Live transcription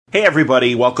Hey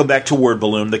everybody, welcome back to Word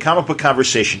Balloon, the comic book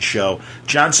conversation show.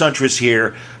 John Suntress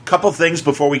here. Couple things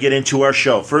before we get into our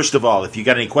show. First of all, if you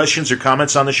got any questions or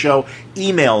comments on the show,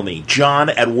 email me,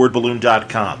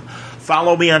 john@wordballoon.com.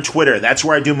 Follow me on Twitter. That's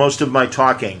where I do most of my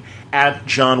talking,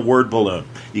 @JohnWordBalloon.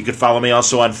 You can follow me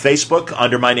also on Facebook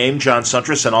under my name, John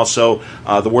Suntress, and also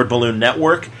the Word Balloon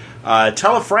Network.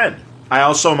 Tell a friend. I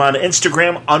also am on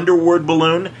Instagram under Word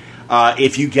Balloon.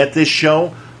 If you get this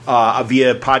show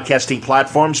via podcasting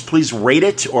platforms, please rate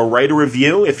it or write a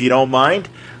review if you don't mind.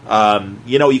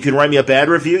 You can write me a bad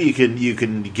review. You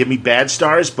can give me bad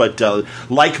stars, but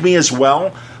like me as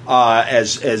well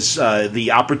as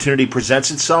the opportunity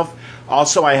presents itself.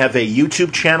 Also, I have a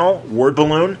YouTube channel, Word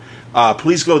Balloon.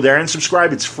 Please go there and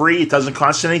subscribe. It's free. It doesn't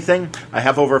cost anything. I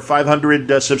have over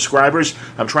 500 subscribers.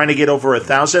 I'm trying to get over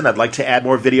 1,000. I'd like to add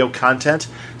more video content,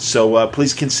 so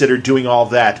please consider doing all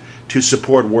that to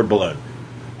support Word Balloon.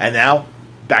 And now,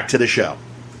 back to the show.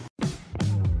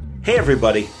 Hey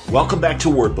everybody, welcome back to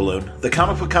Word Balloon, the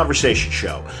comic book conversation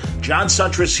show. John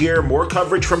Suntress here, more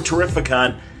coverage from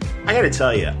Terrificon. I gotta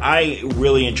tell you, I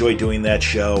really enjoy doing that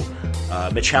show.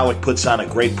 Mitch Halleck puts on a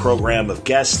great program of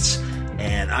guests,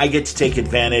 and I get to take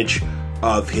advantage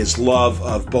of his love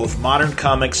of both modern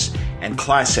comics and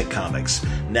classic comics.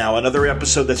 Now, another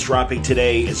episode that's dropping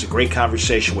today is a great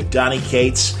conversation with Donny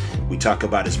Cates. We talk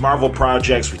about his Marvel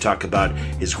projects. We talk about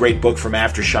his great book from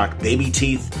Aftershock, Baby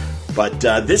Teeth. But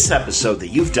this episode that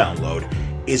you've downloaded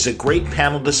is a great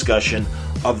panel discussion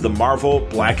of the Marvel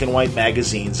black and white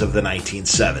magazines of the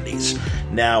 1970s.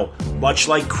 Now, much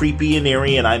like Creepy and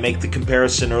Eerie, and I make the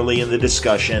comparison early in the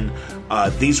discussion,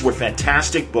 these were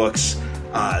fantastic books.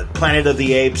 Planet of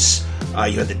the Apes,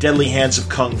 you had The Deadly Hands of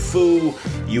Kung Fu,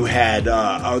 you had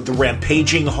The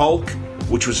Rampaging Hulk,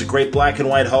 which was a great black and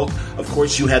white Hulk. Of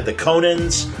course, you had the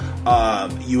Conans,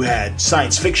 you had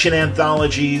science fiction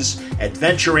anthologies,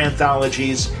 adventure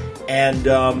anthologies, and,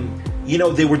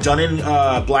 they were done in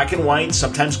black and white,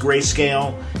 sometimes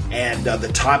grayscale, and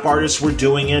the top artists were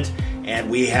doing it, and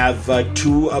we have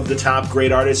two of the top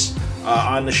great artists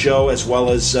on the show, as well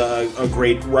as a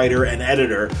great writer and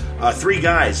editor. Three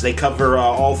guys. They cover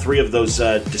all three of those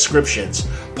descriptions.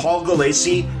 Paul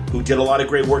Gulacy, who did a lot of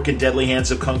great work in Deadly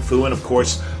Hands of Kung Fu, and of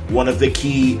course, one of the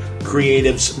key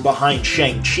creatives behind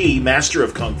Shang-Chi, Master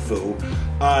of Kung Fu.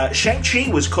 Shang-Chi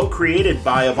was co-created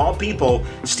by, of all people,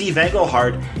 Steve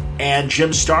Englehart and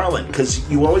Jim Starlin, because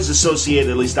you always associate,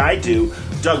 at least I do,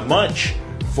 Doug Munch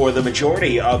for the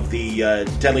majority of the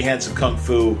Deadly Hands of Kung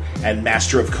Fu and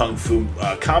Master of Kung Fu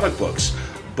comic books.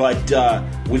 But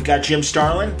we've got Jim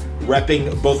Starlin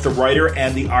repping both the writer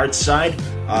and the art side.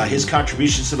 His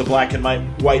contributions to the black and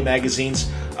white magazines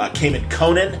came in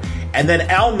Conan. And then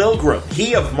Al Milgrom,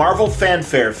 he of Marvel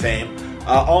Fanfare fame,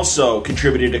 also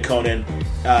contributed to Conan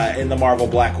in the Marvel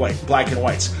black and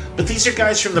whites. But these are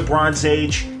guys from the Bronze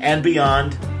Age and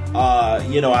beyond.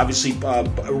 Obviously,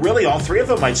 really all three of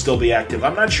them might still be active.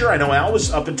 I'm not sure. I know Al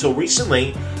was, up until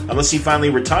recently, unless he finally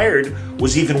retired,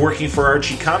 was even working for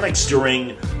Archie Comics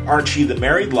during Archie the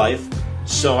Married Life.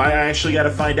 So I actually got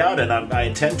to find out, and I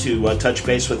intend to touch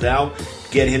base with Al,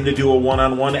 get him to do a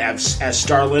one-on-one as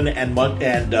Starlin and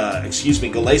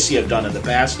Gulacy have done in the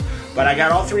past. But I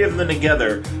got all three of them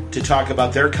together to talk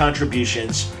about their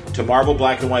contributions to Marvel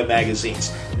black and white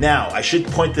magazines. Now, I should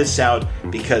point this out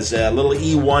because a little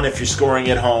E1 if you're scoring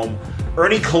at home.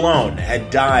 Ernie Colon had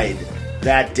died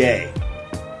that day.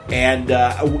 And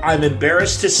I'm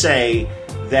embarrassed to say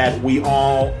that we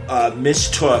all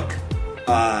mistook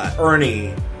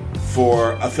Ernie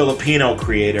for a Filipino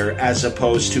creator as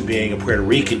opposed to being a Puerto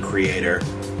Rican creator.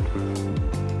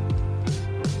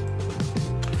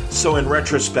 So in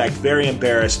retrospect, very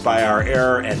embarrassed by our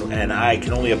error, and I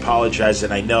can only apologize,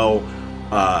 and I know,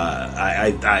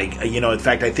 in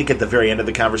fact, I think at the very end of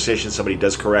the conversation somebody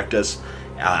does correct us.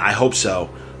 I hope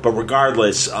so. But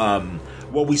regardless,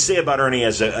 what we say about Ernie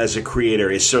as a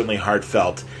creator is certainly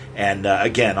heartfelt. And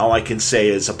again, all I can say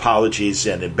is apologies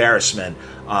and embarrassment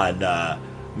on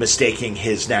mistaking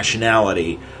his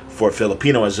nationality for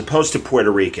Filipino as opposed to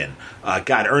Puerto Rican.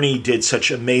 God, Ernie did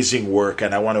such amazing work,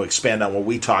 and I want to expand on what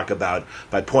we talk about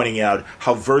by pointing out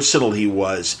how versatile he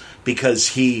was, because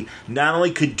he not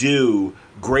only could do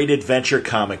great adventure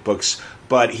comic books,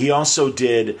 but he also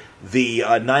did the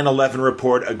 9/11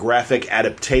 Report, a graphic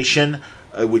adaptation,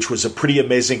 which was a pretty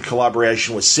amazing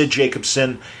collaboration with Sid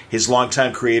Jacobson, his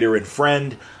longtime creator and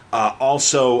friend.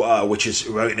 Which is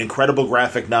an incredible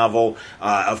graphic novel.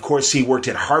 Of course, he worked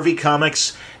at Harvey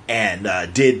Comics and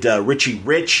did Richie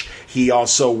Rich. He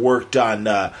also worked on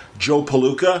Joe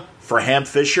Palooka for Ham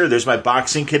Fisher. There's my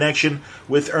boxing connection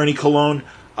with Ernie Colon.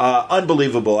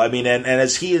 Unbelievable. I mean, and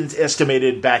as he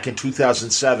estimated back in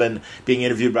 2007, being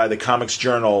interviewed by the Comics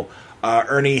Journal,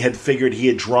 Ernie had figured he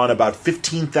had drawn about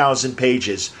 15,000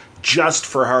 pages just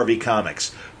for Harvey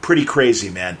Comics. Pretty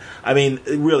crazy, man. I mean,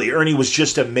 really, Ernie was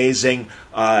just amazing.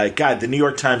 God, the New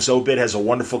York Times obit has a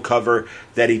wonderful cover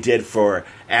that he did for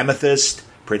Amethyst,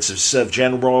 Prince of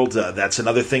Generald. That's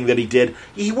another thing that he did.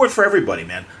 He worked for everybody,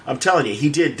 man. I'm telling you, he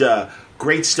did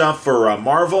great stuff for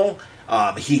Marvel.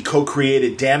 He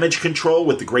co-created Damage Control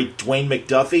with the great Dwayne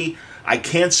McDuffie. I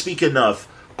can't speak enough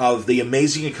of the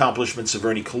amazing accomplishments of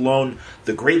Ernie Colon,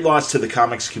 the great loss to the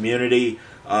comics community.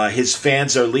 His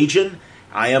fans are legion.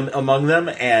 I am among them.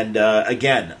 And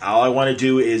again, all I want to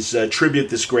do is tribute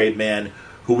this great man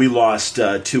who we lost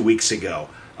 2 weeks ago,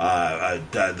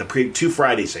 2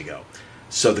 Fridays ago.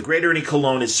 So the great Ernie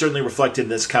Colon is certainly reflected in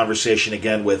this conversation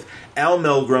again with Al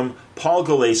Milgrom, Paul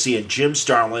Gulacy, and Jim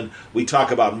Starlin. We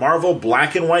talk about Marvel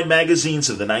black and white magazines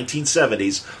of the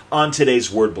 1970s on today's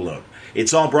Word Balloon.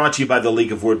 It's all brought to you by the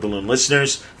League of Word Balloon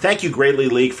listeners. Thank you greatly,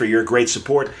 League, for your great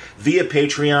support via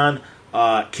Patreon.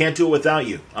 Can't do it without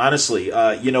you, honestly.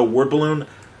 Word Balloon,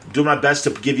 do my best to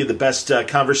give you the best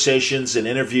conversations and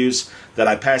interviews that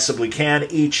I possibly can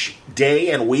each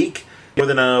day and week. More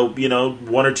than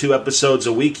 1 or 2 episodes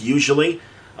a week usually.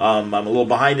 I'm a little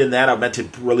behind in that. I meant to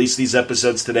release these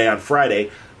episodes today on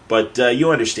Friday, but you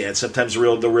understand. Sometimes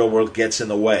the real world gets in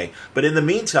the way. But in the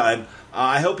meantime,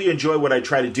 I hope you enjoy what I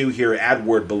try to do here at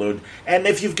Word Balloon. And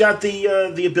if you've got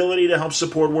the ability to help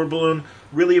support Word Balloon,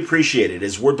 really appreciate it.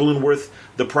 Is Word Balloon worth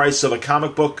the price of a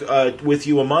comic book with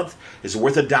you a month? Is it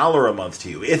worth $1 a month to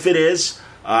you? If it is,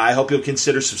 I hope you'll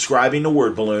consider subscribing to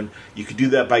Word Balloon. You can do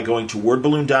that by going to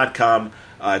wordballoon.com.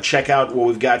 Check out what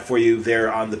we've got for you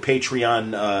there on the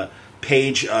Patreon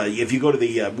page. If you go to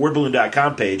the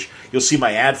wordballoon.com page, you'll see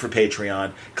my ad for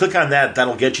Patreon. Click on that.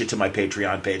 That'll get you to my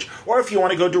Patreon page. Or if you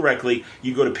want to go directly,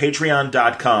 you go to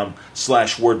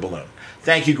patreon.com/wordballoon.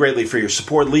 Thank you greatly for your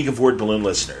support, League of Word Balloon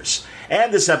listeners.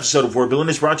 And this episode of Word Balloon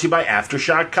is brought to you by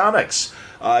Aftershock Comics.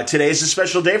 Today is a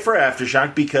special day for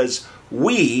Aftershock because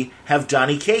we have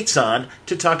Donny Cates on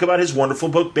to talk about his wonderful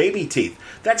book, Baby Teeth.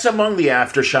 That's among the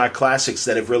Aftershock classics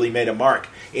that have really made a mark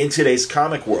in today's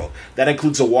comic world. That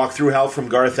includes A Walk Through Hell from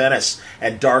Garth Ennis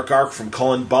and Dark Ark from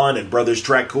Cullen Bunn and Brothers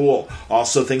Dracul.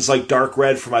 Also things like Dark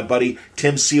Red from my buddy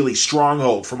Tim Seeley,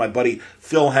 Stronghold from my buddy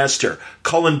Phil Hester.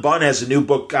 Cullen Bunn has a new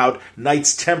book out,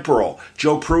 Knights Temporal.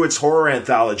 Joe Pruitt's horror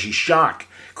anthology, Shock.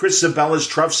 Chris Sabella's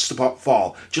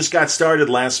Trustfall just got started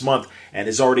last month and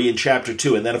is already in Chapter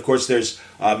 2. And then, of course, there's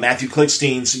Matthew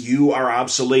Klickstein's You Are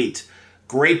Obsolete.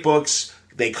 Great books.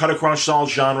 They cut across all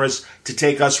genres to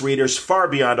take us readers far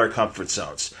beyond our comfort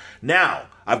zones. Now,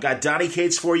 I've got Donny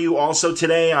Cates for you also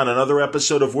today on another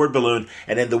episode of Word Balloon.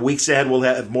 And in the weeks ahead, we'll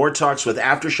have more talks with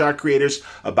Aftershock creators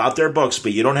about their books.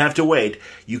 But you don't have to wait.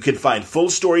 You can find full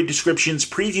story descriptions,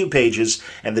 preview pages,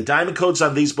 and the diamond codes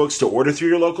on these books to order through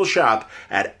your local shop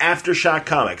at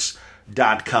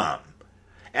AftershockComics.com.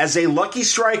 As a Lucky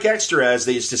Strike Extra, as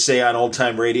they used to say on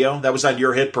old-time radio, that was on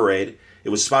Your Hit Parade. It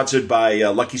was sponsored by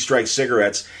Lucky Strike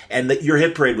Cigarettes. And Your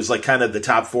Hit Parade was like kind of the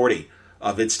top 40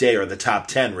 of its day, or the top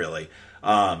 10, really.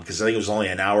 Because I think it was only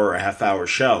an hour or a half-hour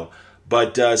show.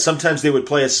 But sometimes they would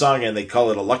play a song and they'd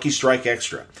call it a Lucky Strike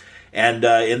Extra. And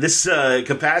in this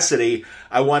capacity,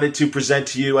 I wanted to present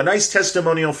to you a nice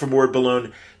testimonial from Word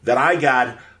Balloon that I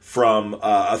got from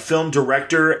a film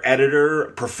director, editor,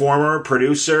 performer,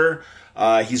 producer.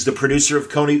 He's the producer of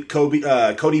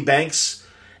Cody Banks.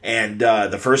 And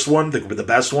the first one, the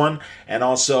best one, and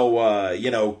also,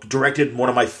 directed one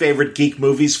of my favorite geek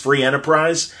movies, Free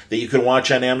Enterprise, that you can watch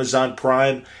on Amazon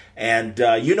Prime. And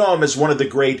you know him as one of the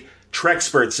great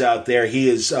Trek-experts out there. He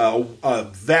is a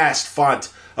vast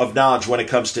font of knowledge when it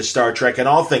comes to Star Trek and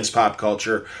all things pop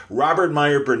culture. Robert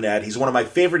Meyer Burnett, he's one of my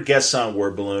favorite guests on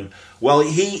Word Balloon. Well,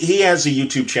 he has a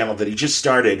YouTube channel that he just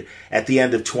started at the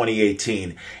end of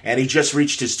 2018, and he just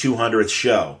reached his 200th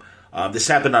show. This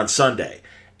happened on Sunday.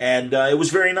 And it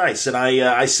was very nice. And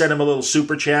I sent him a little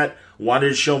super chat, wanted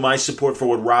to show my support for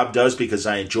what Rob does because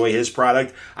I enjoy his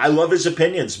product. I love his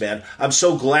opinions, man. I'm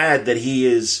so glad that he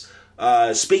is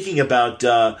speaking about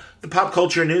the pop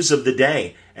culture news of the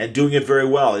day and doing it very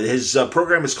well. His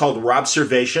program is called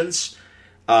Robservations.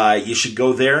 You should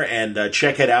go there and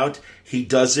check it out. He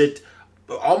does it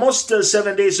almost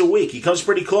 7 days a week. He comes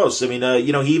pretty close. I mean,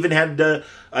 he even had an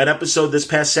episode this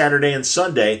past Saturday and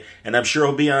Sunday, and I'm sure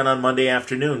he'll be on Monday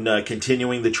afternoon,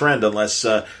 continuing the trend, unless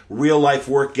real-life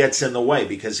work gets in the way,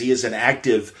 because he is an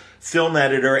active film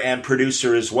editor and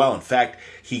producer as well. In fact,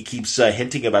 he keeps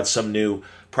hinting about some new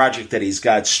project that he's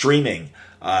got streaming,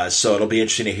 so it'll be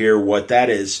interesting to hear what that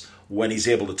is when he's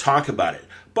able to talk about it.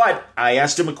 But I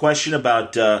asked him a question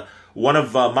about one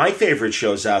of my favorite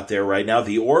shows out there right now,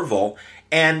 the Orville.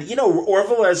 And,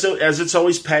 Orville, as it's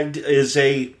always pegged, is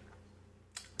a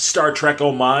Star Trek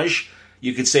homage.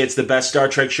 You could say it's the best Star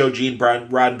Trek show Gene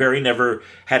Roddenberry never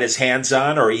had his hands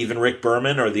on, or even Rick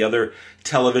Berman or the other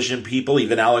television people,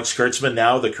 even Alex Kurtzman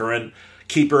now, the current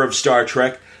keeper of Star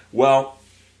Trek. Well,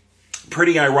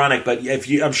 pretty ironic, but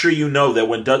I'm sure you know that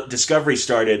when Discovery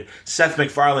started, Seth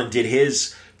MacFarlane did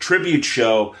his tribute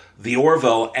show, The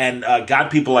Orville, and got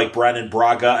people like Brannon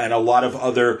Braga and a lot of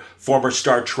other former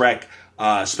Star Trek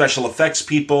special effects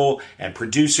people and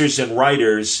producers and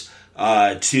writers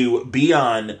to be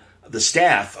on the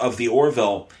staff of The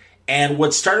Orville. And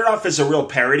what started off as a real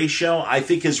parody show, I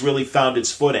think has really found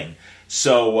its footing.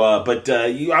 So,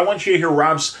 I want you to hear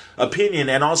Rob's opinion,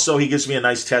 and also he gives me a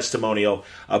nice testimonial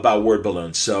about Word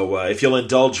Balloon. So if you'll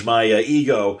indulge my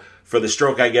ego for the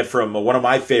stroke I get from one of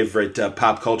my favorite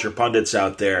pop culture pundits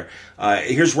out there,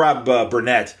 here's Rob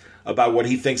Burnett about what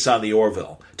he thinks on the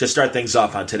Orville to start things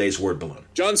off on today's Word Balloon.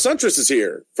 John Suntress is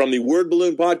here from the Word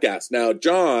Balloon podcast. Now,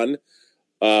 John,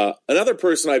 another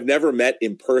person I've never met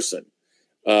in person,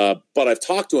 but I've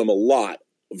talked to him a lot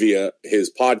via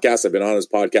his podcast. I've been on his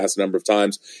podcast a number of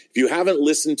times. If you haven't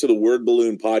listened to the Word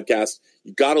Balloon podcast,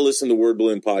 you got to listen to the Word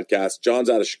Balloon podcast. John's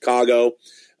out of Chicago,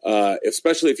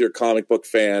 especially if you're a comic book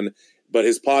fan. But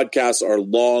his podcasts are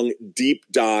long, deep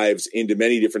dives into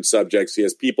many different subjects. He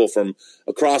has people from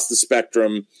across the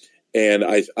spectrum, and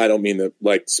I don't mean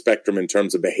the spectrum in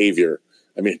terms of behavior.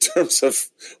 I mean in terms of,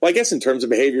 I guess in terms of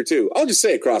behavior too. I'll just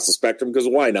say across the spectrum because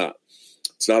why not?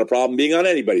 It's not a problem being on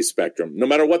anybody's spectrum, no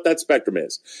matter what that spectrum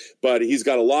is. But he's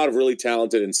got a lot of really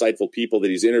talented, insightful people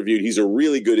that he's interviewed. He's a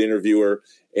really good interviewer,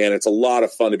 and it's a lot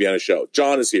of fun to be on a show.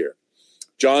 John is here.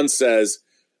 John says,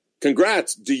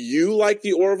 congrats. Do you like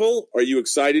the Orville? Are you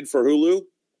excited for Hulu?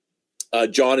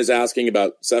 John is asking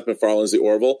about Seth MacFarlane's The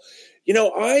Orville.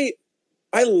 I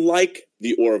like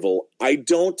the Orville. I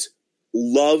don't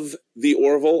love the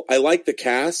Orville. I like the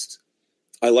cast.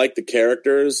 I like the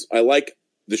characters. I like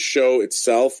the show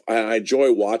itself. I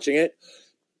enjoy watching it.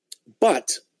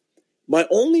 But my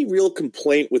only real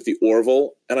complaint with the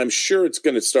Orville, and I'm sure it's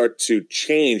going to start to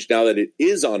change now that it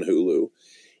is on Hulu,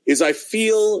 is I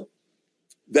feel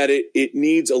that it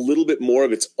needs a little bit more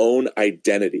of its own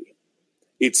identity.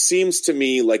 It seems to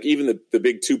me like even the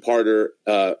big two-parter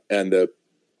and the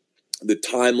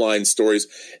timeline stories,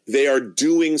 they are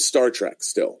doing Star Trek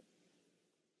still.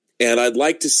 And I'd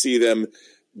like to see them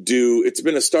it's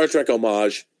been a Star Trek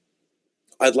homage.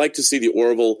 I'd like to see the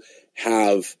Orville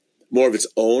have more of its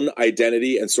own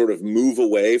identity and sort of move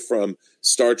away from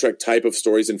Star Trek type of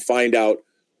stories and find out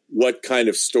what kind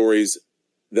of stories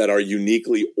that are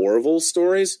uniquely Orville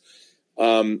stories.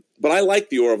 But I like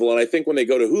the Orville, and I think when they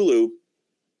go to Hulu,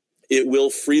 it will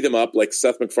free them up. Like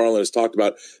Seth MacFarlane has talked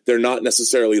about, they're not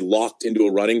necessarily locked into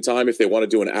a running time. If they want to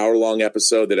do an hour-long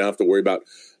episode, they don't have to worry about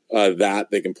that.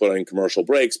 They can put in commercial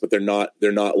breaks, but they're not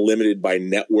limited by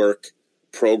network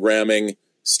programming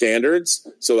standards.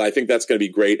 So I think that's going to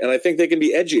be great. And I think they can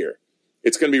be edgier.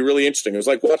 It's going to be really interesting. It was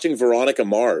like watching Veronica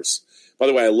Mars. By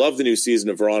the way, I love the new season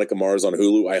of Veronica Mars on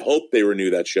Hulu. I hope they renew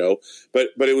that show. But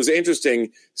it was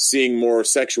interesting seeing more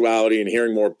sexuality and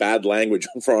hearing more bad language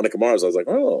on Veronica Mars. I was like,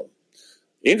 oh,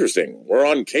 interesting. We're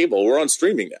on cable. We're on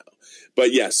streaming now.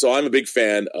 But yes, so I'm a big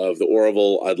fan of the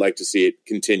Orville. I'd like to see it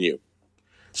continue.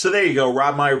 So there you go,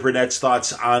 Rob Meyer Burnett's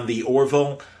thoughts on the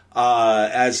Orville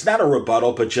as not a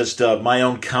rebuttal, but just my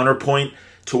own counterpoint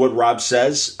to what Rob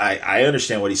says. I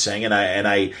understand what he's saying, and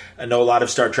I know a lot of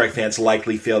Star Trek fans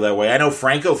likely feel that way. I know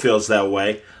Franco feels that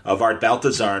way, of Art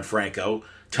Baltazar and Franco,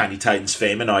 Tiny Titans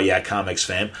fame and Oh Yeah Comics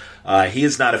fame. He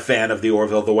is not a fan of the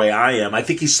Orville the way I am. I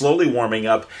think he's slowly warming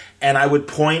up, and I would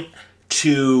point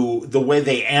to the way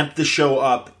they amped the show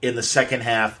up in the second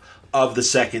half of the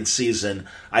second season.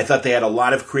 I thought they had a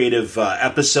lot of creative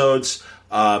episodes.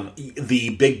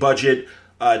 The big budget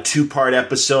two-part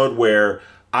episode where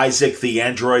Isaac the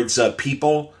android's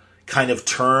people kind of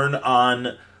turn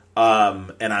on,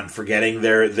 and I'm forgetting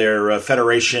their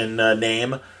Federation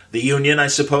name, the Union, I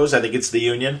suppose. I think it's the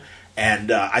Union. And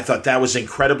I thought that was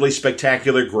incredibly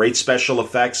spectacular, great special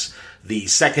effects. The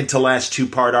second to last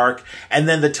two-part arc, and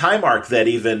then the time arc that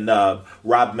even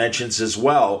Rob mentions as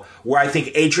well, where I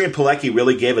think Adrian Pilecki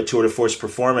really gave a tour de force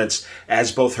performance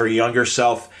as both her younger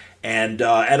self and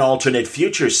an alternate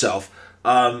future self.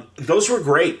 Those were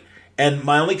great. And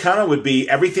my only comment would be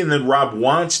everything that Rob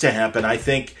wants to happen, I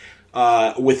think,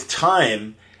 with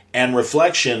time and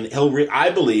reflection,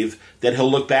 I believe that he'll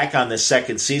look back on this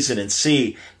second season and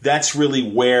see that's really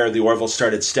where the Orville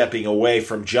started stepping away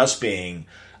from just being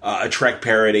a Trek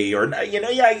parody, or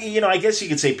I guess you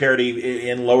could say parody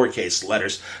in lowercase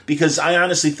letters, because I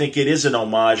honestly think it is an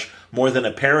homage more than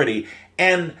a parody.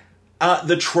 And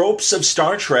the tropes of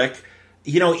Star Trek,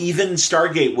 even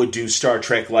Stargate would do Star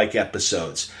Trek-like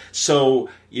episodes. So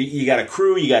you got a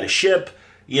crew, you got a ship,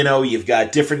 you've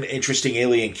got different interesting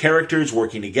alien characters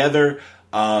working together.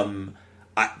 I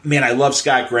love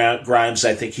Scott Grimes.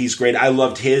 I think he's great. I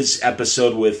loved his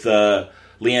episode with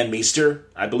Leanne Meester,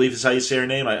 I believe is how you say her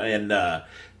name.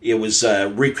 It was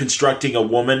reconstructing a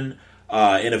woman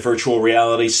in a virtual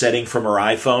reality setting from her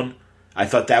iPhone. I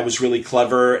thought that was really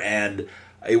clever, and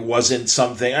it wasn't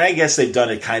something... I guess they've done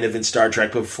it kind of in Star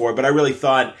Trek before, but I really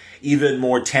thought even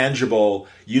more tangible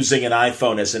using an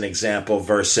iPhone as an example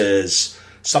versus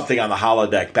something on the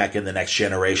holodeck back in the Next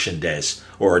Generation days,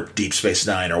 or Deep Space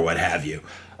Nine, or what have you.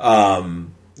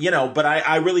 But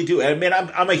I really do. I mean,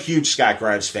 I'm a huge Scott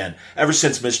Grimes fan ever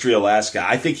since Mystery Alaska.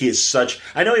 I think he is such...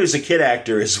 I know he was a kid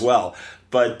actor as well,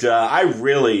 but I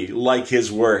really like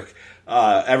his work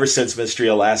ever since Mystery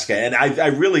Alaska. And I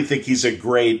really think he's a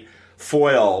great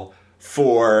foil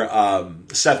for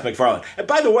Seth MacFarlane. And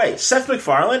by the way, Seth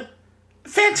MacFarlane,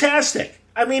 fantastic.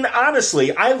 I mean,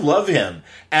 honestly, I love him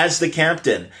as the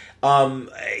captain.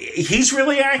 He's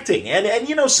really acting.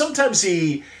 And sometimes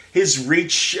his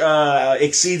reach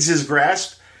exceeds his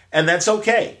grasp, and that's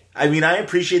okay. I mean, I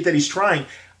appreciate that he's trying.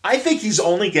 I think he's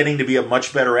only getting to be a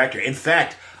much better actor. In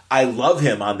fact, I love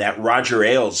him on that Roger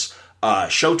Ailes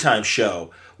Showtime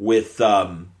show with,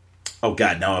 now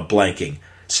I'm blanking,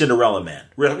 Cinderella Man.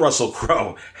 Russell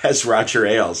Crowe as Roger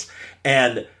Ailes.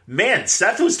 And, man,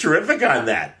 Seth was terrific on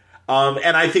that.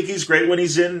 And I think he's great when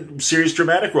he's in serious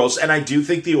dramatic roles. And I do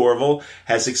think the Orville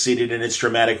has succeeded in its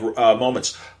dramatic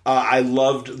moments. I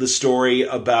loved the story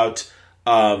about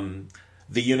the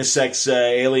unisex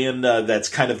alien that's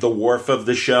kind of the Worf of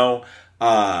the show.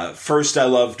 First, I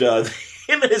loved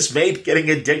him and his mate getting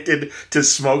addicted to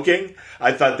smoking.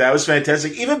 I thought that was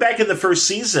fantastic. Even back in the first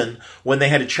season when they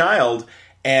had a child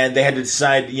and they had to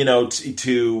decide,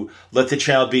 to let the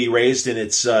child be raised in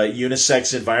its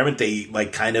unisex environment, they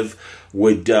kind of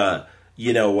would,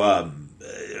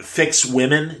 fix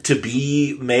women to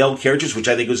be male characters, which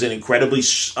I think was an incredibly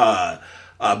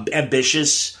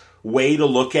ambitious way to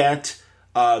look at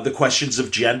the questions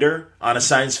of gender on a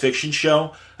science fiction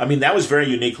show. I mean, that was very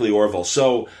uniquely Orville.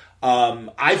 So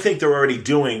I think they're already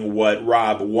doing what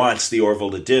Rob wants the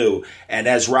Orville to do. And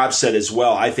as Rob said as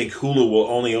well, I think Hulu will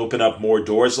only open up more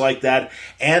doors like that.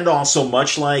 And also,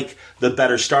 much like the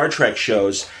better Star Trek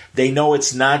shows, they know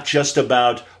it's not just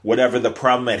about whatever the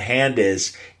problem at hand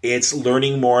is. It's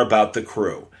learning more about the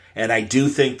crew. And I do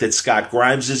think that Scott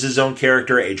Grimes is his own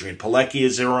character. Adrienne Palicki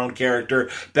is her own character.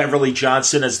 Beverly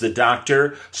Johnson as the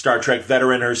Doctor, Star Trek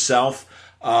veteran herself.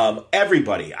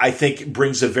 Everybody, I think,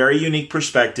 brings a very unique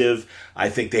perspective. I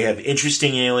think they have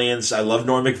interesting aliens. I love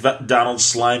Norm Macdonald's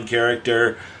slime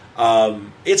character.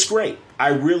 It's great. I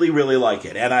really, really like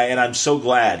it. And I'm so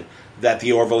glad that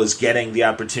the Orville is getting the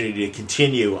opportunity to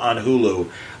continue on Hulu.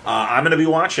 I'm going to be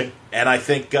watching, and I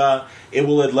think it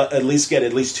will at least get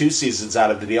at least 2 seasons out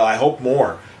of the deal. I hope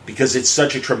more, because it's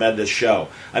such a tremendous show.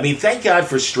 I mean, thank God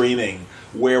for streaming,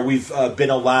 where we've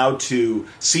been allowed to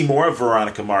see more of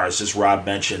Veronica Mars, as Rob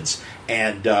mentions,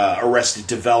 and Arrested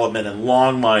Development, and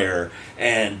Longmire,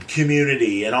 and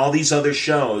Community, and all these other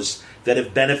shows that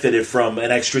have benefited from an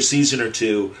extra season or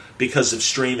 2 because of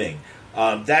streaming.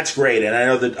 That's great, and I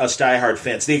know that us diehard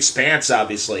fans, The Expanse,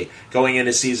 obviously, going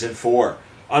into season 4.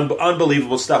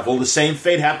 Unbelievable stuff. Will the same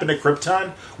fate happen to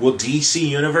Krypton? Will DC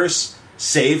Universe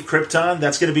save Krypton?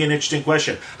 That's going to be an interesting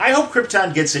question. I hope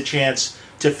Krypton gets a chance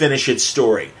to finish its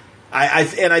story. I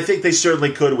think they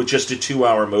certainly could with just a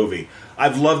 2-hour movie.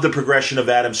 I've loved the progression of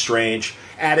Adam Strange.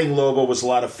 Adding Lobo was a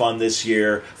lot of fun this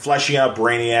year. Fleshing out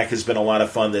Brainiac has been a lot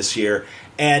of fun this year.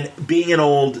 And being an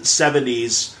old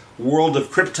 70s World of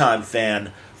Krypton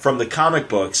fan from the comic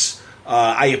books,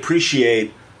 I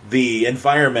appreciate the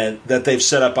environment that they've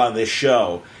set up on this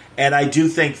show. And I do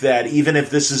think that even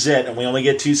if this is it and we only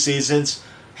get 2 seasons,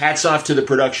 hats off to the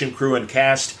production crew and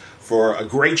cast for a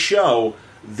great show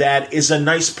that is a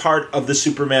nice part of the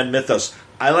Superman mythos.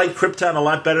 I like Krypton a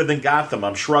lot better than Gotham.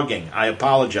 I'm shrugging. I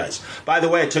apologize. By the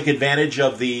way, I took advantage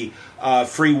of the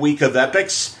free week of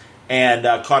Epics and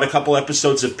caught a couple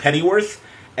episodes of Pennyworth,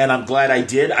 and I'm glad I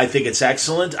did. I think it's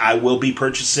excellent. I will be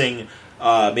purchasing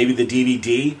maybe the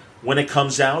DVD when it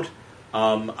comes out.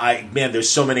 There's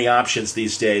so many options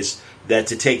these days that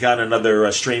to take on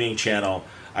another streaming channel,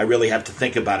 I really have to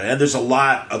think about it. And there's a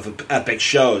lot of epic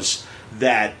shows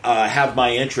that have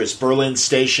my interest. Berlin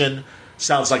Station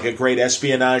sounds like a great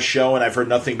espionage show, and I've heard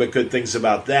nothing but good things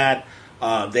about that.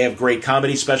 They have great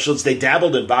comedy specials. They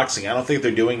dabbled in boxing. I don't think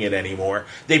they're doing it anymore.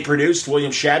 They produced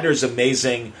William Shatner's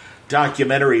amazing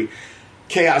documentary,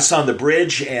 Chaos on the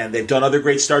Bridge, and they've done other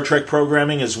great Star Trek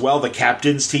programming as well. The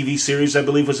Captain's TV series, I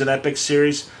believe, was an epic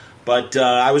series. But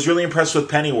I was really impressed with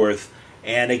Pennyworth.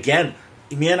 And again,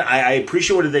 man, I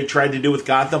appreciate what they tried to do with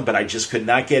Gotham, but I just could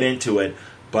not get into it.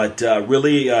 But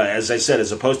really, as I said,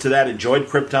 as opposed to that, enjoyed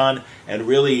Krypton and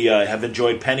really have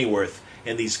enjoyed Pennyworth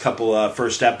in these couple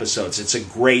first episodes. It's a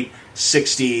great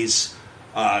 60s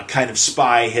kind of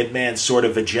spy, hitman sort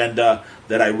of agenda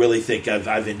that I really think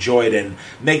I've enjoyed and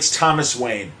makes Thomas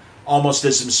Wayne almost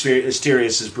as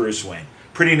mysterious as Bruce Wayne.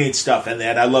 Pretty neat stuff. And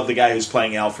I love the guy who's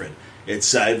playing Alfred.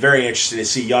 It's very interesting to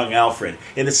see young Alfred.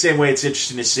 In the same way, it's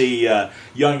interesting to see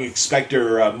young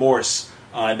Inspector Morse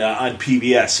on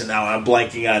PBS. And now I'm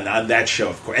blanking on that show,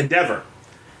 of course. Endeavor.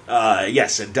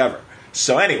 Yes, Endeavor.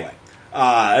 So anyway,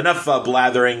 enough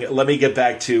blathering. Let me get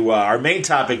back to our main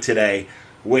topic today,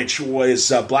 which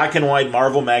was black and white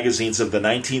Marvel magazines of the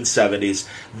 1970s.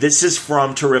 This is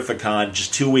from Terrificon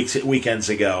just 2 weekends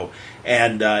ago,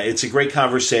 and it's a great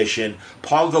conversation.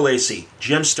 Paul Gulacy,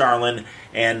 Jim Starlin,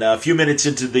 and a few minutes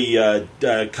into the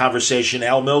conversation,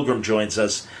 Al Milgrom joins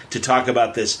us to talk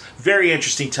about this very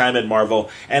interesting time at Marvel,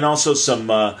 and also some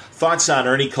thoughts on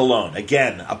Ernie Colon.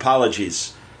 Again,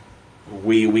 apologies.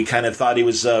 We kind of thought he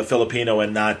was Filipino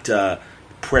and not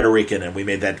Puerto Rican, and we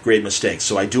made that great mistake.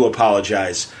 So I do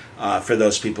apologize for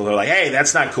those people who are like, hey,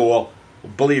 that's not cool.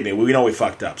 Believe me, we know we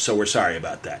fucked up, so we're sorry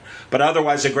about that. But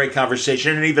otherwise, a great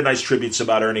conversation, and even nice tributes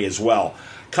about Ernie as well.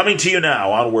 Coming to you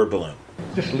now on Word Balloon.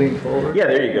 Just lean forward. Yeah,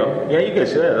 there you go. Yeah, you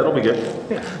guys, that'll be good.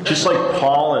 Yeah. Just like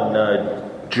Paul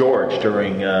and George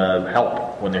during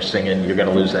Help, when they're singing You're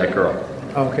Gonna Lose That Girl.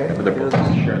 Okay. But they're both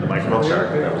sharing the microphone.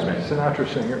 Sorry, that was me. Sinatra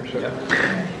singer. So. Yeah.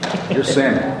 Just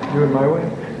saying. You in my way?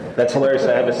 That's hilarious.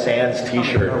 I have a Sands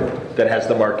t-shirt that has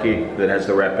the marquee, that has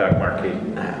the Rat Pack marquee.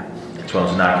 It's one of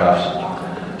those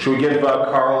knockoffs. Should we give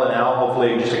Carl and Al,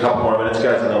 hopefully, just a couple more minutes,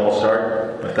 guys, and then we'll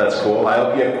start? If that's cool. I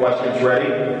hope you have questions ready,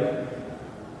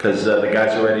 because the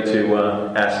guys are ready to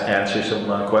answer some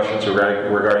questions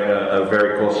regarding a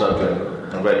very cool subject.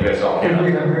 I'm glad you guys all came.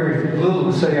 We have very little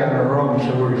to say on our own,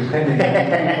 so we're depending on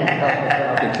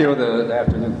people. Until the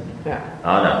afternoon. Yeah.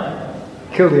 Oh, no.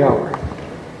 Kill the hour.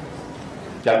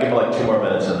 Yeah, I'll give them like 2 more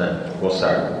minutes and then we'll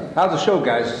start. How's the show,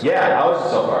 guys? Yeah, how is it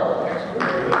so far?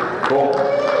 Cool.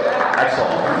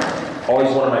 Excellent.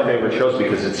 Always one of my favorite shows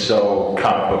because it's so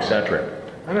comic book centric.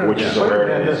 I don't know. Which is a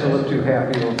rarity. Doesn't look too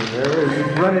happy over there. Did you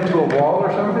run into a wall or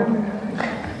something?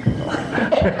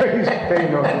 He's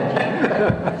paying no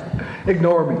attention.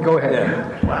 Ignore me. Go ahead.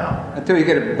 Yeah. Wow. Until you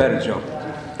get a better joke.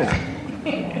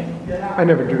 I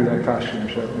never drew that costume,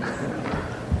 so.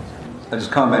 I was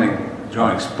commenting,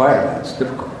 drawing Spider-Man. It's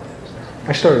difficult.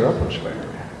 I started up with Spider-Man.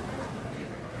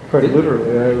 Quite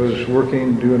literally, I was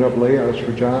working, doing up layouts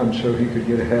for John so he could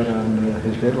get ahead on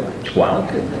his deadlines. Wow.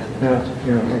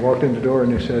 Yeah, I walked in the door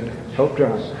and they said, help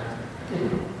John.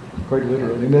 Quite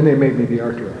literally. And then they made me the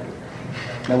art director.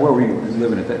 Now, where were you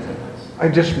living at that time? I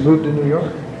just moved to New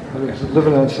York. I was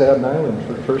living on Staten Island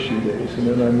for the first few days, and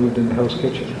then I moved into Hell's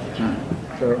Kitchen.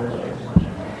 So,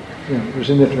 it was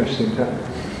an interesting time.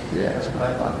 Yeah, it's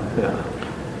quite fun. Yeah.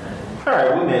 All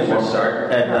right, we may as well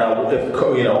start. And if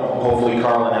hopefully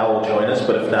Carl and Al will join us.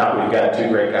 But if not, we've got two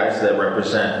great guys that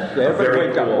represent a very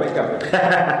wake up.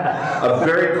 a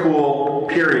very cool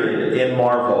period in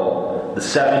Marvel. The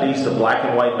 70s, the black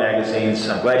and white magazines.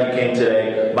 I'm glad you came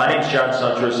today. My name's John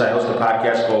Suntress. I host a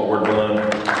podcast called Word Balloon.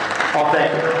 Oh,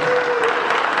 thank you.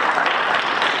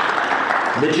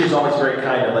 Mitch is always very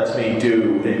kind and lets me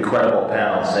do incredible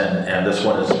panels, and this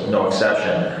one is no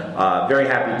exception. Very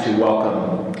happy to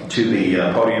welcome to the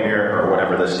podium here, or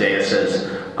whatever this dais is.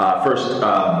 First,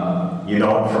 you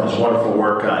know him from his wonderful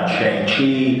work on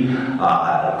Shang-Chi,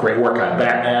 great work on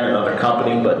Batman, another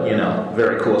company, but,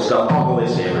 very cool stuff. Paul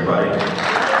Gulacy, everybody.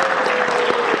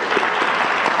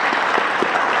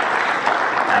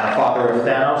 And the father of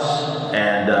Thanos,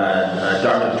 and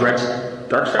Dreadstar?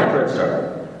 Dreadstar.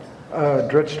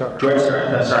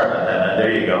 Sorry about that, man.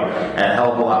 There you go. And a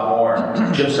hell of a lot more.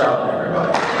 Jim Starlin,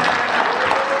 everybody.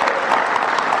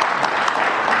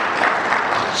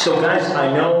 So, guys,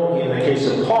 I know in the case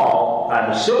of Paul,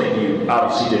 I'm assuming you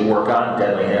obviously did work on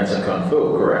Deadly Hands and Kung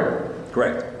Fu, correct?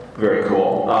 Correct. Very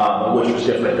cool. Which was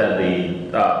different than the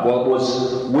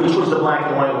which was the black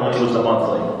and white one, which was the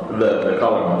monthly, the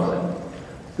color monthly.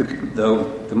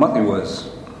 The monthly was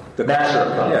the Master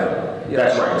of Kung Fu. Yeah.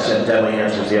 That's right. And Deadly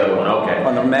Hands was the other one. Okay.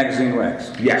 On the magazine racks.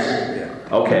 Yes. Yeah.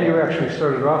 Okay. You actually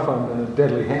started off on the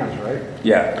Deadly Hands, right?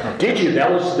 Yeah. Did you?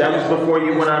 That was before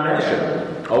you went on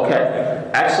Master. Okay.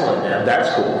 Excellent, man.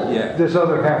 That's cool. Yeah. This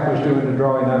other half was doing the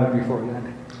drawing on it before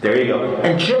then. There you go.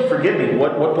 And Jim, forgive me,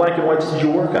 what black and whites did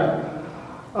you work on?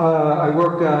 I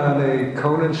worked on a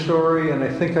Conan story, and I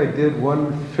think I did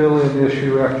one fill-in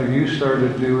issue after you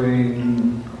started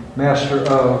doing Master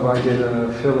of. I did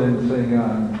a fill-in thing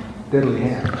on Deadly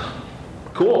Hands.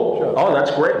 Cool. Oh,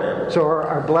 that's great, man. So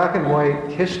our black and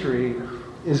white history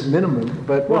is minimum,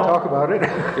 but we'll talk about it.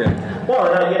 Yeah.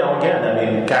 Well, again, I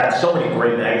mean, God, so many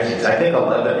great magazines. I think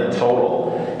 11 in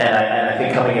total, and I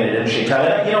think coming in at an interesting time.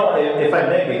 And, if I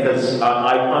may, because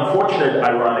unfortunate,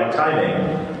 ironic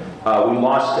timing, we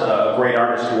lost a great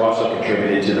artist who also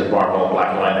contributed to the Marvel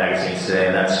black and white magazines today,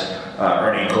 and that's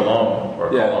Ernie Colon,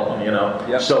 Colon,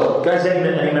 Yep. So, guys,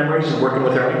 any memories of working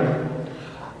with Ernie?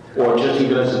 Or just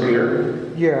even as a peer?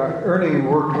 Yeah, Ernie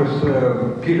worked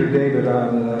with Peter David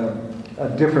on a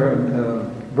different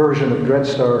version of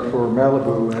Dreadstar for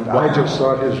Malibu, and I just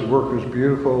thought his work was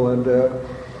beautiful, and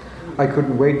I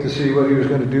couldn't wait to see what he was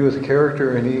going to do with the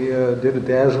character, and he did a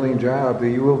dazzling job.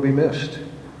 You will be missed.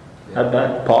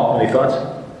 Paul, any thoughts?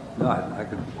 No, I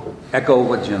could echo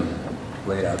what Jim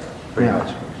laid out. Pretty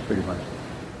much.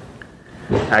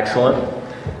 Excellent.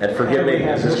 And forgive me,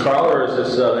 is this Carl or is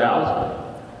this Al?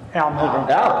 Al Milgrom.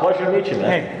 Al, pleasure to meet you, man.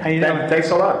 Hey, how you doing? Thanks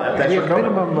a lot, man. Thanks for coming.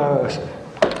 Minimum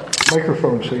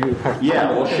microphone, so you have to.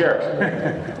 Yeah, we'll share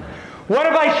it. What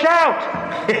if I shout?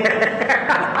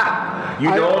 You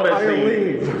know him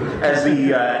as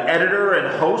the editor and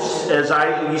host, as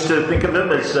I used to think of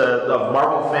him, as of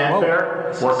Marvel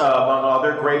Fanfare, among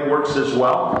other great works as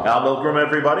well. Al Milgrom,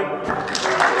 everybody.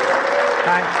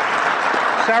 Hi.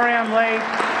 Sorry I'm late.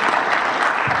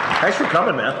 Thanks for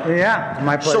coming, man. Yeah,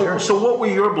 my pleasure. So what were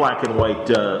your black and white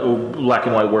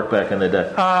work back in the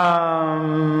day?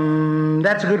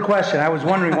 That's a good question. I was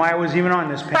wondering why I was even on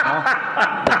this panel.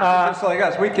 Just like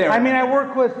us, we can't. I mean, I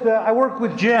worked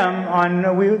with Jim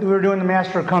on. We were doing the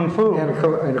Master of Kung Fu. And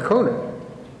a Conan.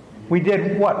 We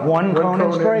did what? One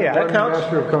Conan story? Yeah. That counts.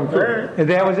 Master of Kung Fu.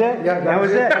 That was it? Yeah, that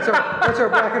was it. That's our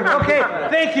black and white. Okay,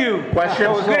 thank you.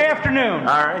 Questions? Good afternoon.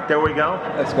 All right, there we go.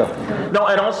 Let's go. No,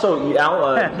 and also,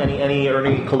 Al, any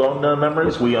Ernie Colon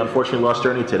memories? We unfortunately lost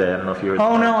Ernie today. I don't know if you heard.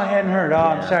 Oh, no, I hadn't heard. Oh,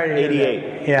 I'm sorry to hear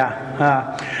 88. that.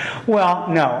 Yeah. Well,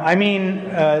 no. I mean,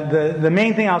 the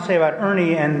main thing I'll say about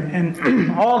Ernie and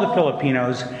all the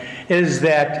Filipinos is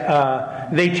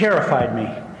that they terrified me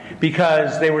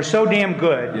because they were so damn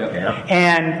good. Yep. Yeah.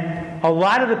 And a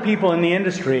lot of the people in the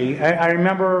industry, I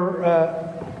remember,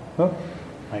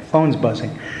 my phone's buzzing.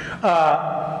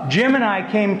 Jim and I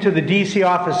came to the DC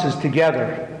offices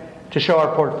together to show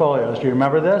our portfolios. Do you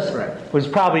remember this? Right. It was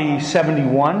probably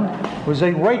 71. It was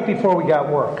like right before we got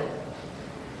work.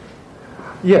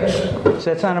 Yes. Does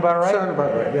that sound about right? Sound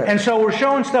about right, yeah. And so we're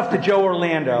showing stuff to Joe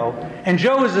Orlando, and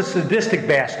Joe is a sadistic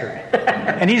bastard.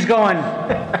 And he's going,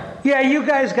 yeah, you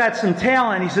guys got some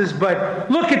talent. He says, but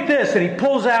look at this. And he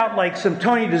pulls out like some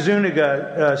Tony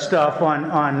DeZuniga stuff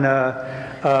on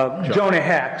Jonah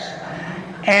Hex.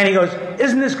 And he goes,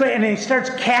 isn't this great? And then he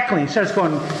starts cackling. He starts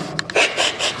going,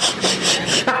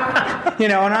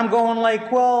 and I'm going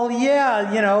like, well,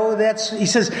 yeah, he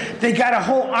says, they got a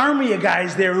whole army of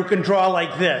guys there who can draw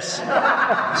like this.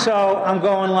 So I'm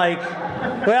going like,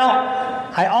 well,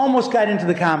 I almost got into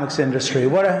the comics industry.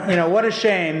 What a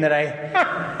shame that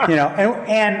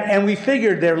and we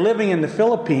figured they're living in the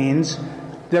Philippines.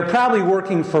 They're probably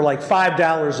working for like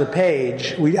 $5 a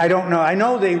page. I don't know. I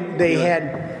know they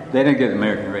had... They didn't get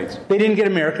American rates. They didn't get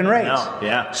American rates. No,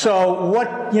 yeah. So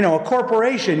what, a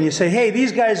corporation, you say, hey,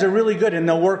 these guys are really good, and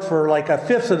they'll work for like a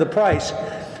fifth of the price.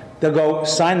 They'll go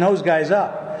sign those guys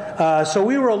up. So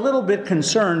we were a little bit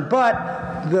concerned,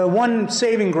 but the one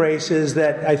saving grace is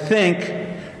that I think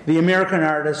the American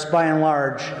artists, by and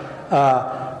large,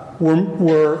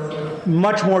 were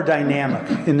much more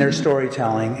dynamic in their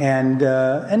storytelling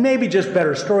and maybe just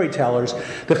better storytellers.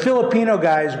 The Filipino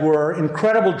guys were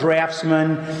incredible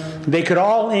draftsmen. They could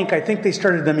all ink. I think they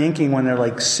started them inking when they're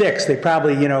like 6. They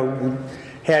probably,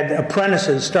 had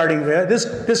apprentices starting.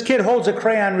 This kid holds a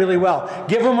crayon really well.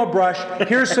 Give him a brush.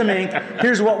 Here's some ink.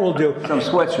 Here's what we'll do. Some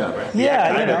sweatshop. Right?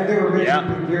 Yeah, They were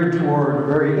basically geared toward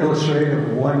very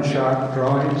illustrative one-shot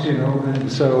drawings,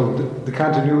 and so the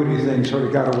continuity thing sort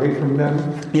of got away from them.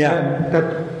 Yeah. And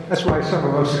that's why some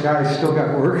of us guys still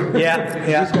got work. Yeah.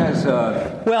 These guys.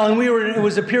 Well, and it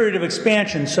was a period of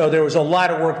expansion, so there was a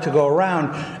lot of work to go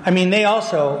around. I mean, they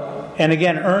also, and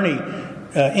again, Ernie,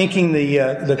 inking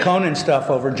the Conan stuff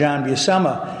over John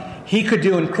Buscema, he could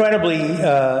do incredibly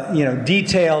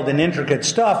detailed and intricate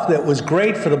stuff that was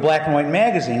great for the black and white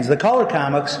magazines. The color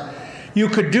comics you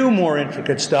could do more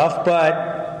intricate stuff,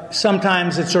 but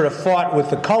sometimes it sort of fought with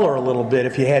the color a little bit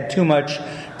if you had too much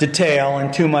detail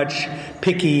and too much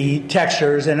picky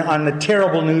textures, and on the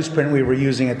terrible newsprint we were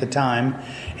using at the time,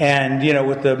 and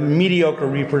with the mediocre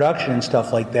reproduction and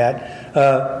stuff like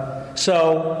that.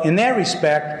 So in that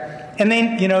respect, and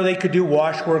then they could do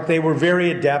wash work. They were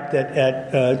very adept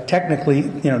at technically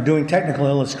doing technical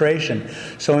illustration.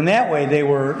 So in that way, they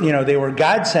were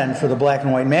godsend for the black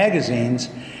and white magazines.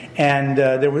 And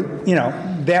there was,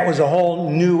 that was a whole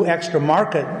new extra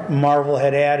market Marvel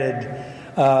had added,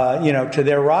 to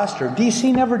their roster.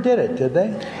 DC never did it, did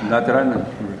they? Not that I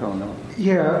recall, no.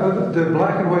 Yeah, the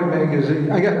black and white magazine.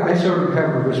 I sort of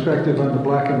have a perspective on the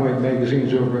black and white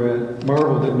magazines over at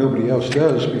Marvel that nobody else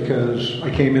does, because I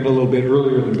came in a little bit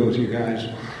earlier than both you guys,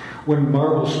 when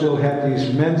Marvel still had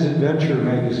these men's adventure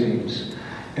magazines,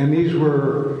 and these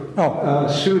were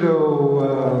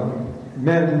pseudo.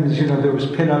 Men's, there was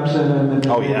pinups in them, and they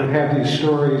would have these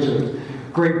stories of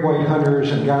great white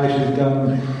hunters and guys who'd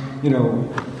done,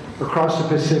 across the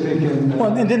Pacific. And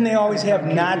didn't they always have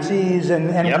Nazis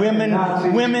and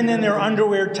women in their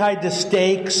underwear tied to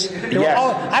stakes? I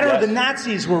don't know. The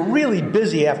Nazis were really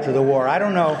busy after the war. I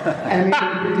don't know,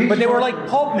 but they were like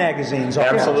pulp magazines.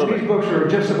 Absolutely, these books were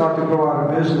just about to go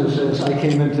out of business as I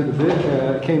came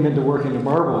into working at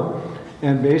Marvel,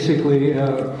 and basically.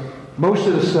 Most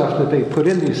of the stuff that they put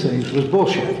in these things was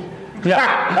bullshit. This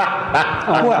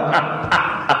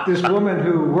woman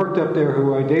who worked up there,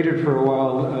 who I dated for a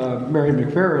while, Mary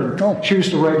McFerrin, she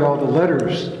used to write all the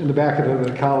letters in the back of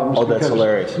the columns. Oh, that's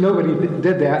hilarious. Nobody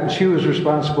did that, and she was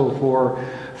responsible for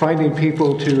finding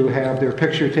people to have their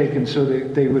picture taken so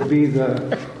that they would be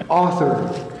the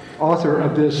author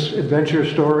of this adventure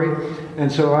story.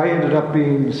 And so I ended up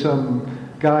being some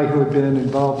guy who had been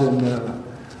involved in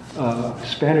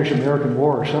Spanish-American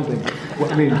War or something.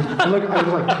 I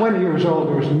was like 20 years old.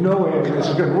 There was no way this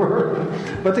was going to work.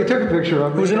 But they took a picture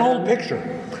of me. It was an old picture.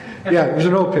 Yeah, it was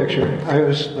an old picture. I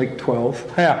was like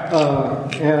 12. Yeah.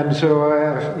 And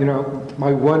so,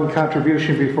 my one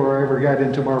contribution before I ever got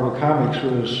into Marvel Comics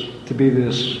was to be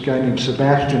this guy named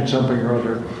Sebastian something or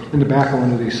other in the back of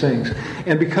one of these things.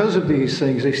 And because of these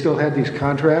things, they still had these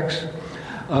contracts.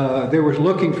 They were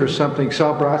looking for something.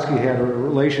 Sal Brodsky had a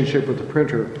relationship with the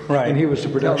printer, right? And he was the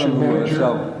production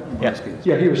manager.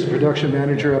 Yeah, he was the production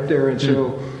manager up there, and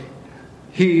so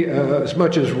he, as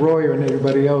much as Royer and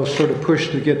everybody else, sort of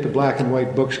pushed to get the black and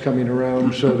white books coming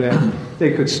around so that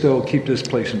they could still keep this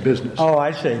place in business. Oh,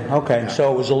 I see. Okay,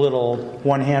 so it was a little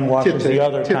one hand washes the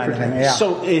other kind of thing. Yeah.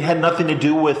 So it had nothing to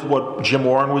do with what Jim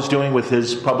Warren was doing with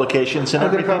his publications and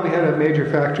everything? They probably had a major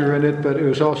factor in it, but it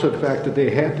was also the fact that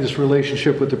they had this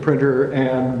relationship with the printer,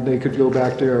 and they could go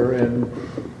back there, and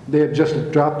they had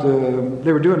just dropped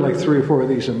they were doing like 3 or 4 of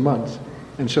these a month.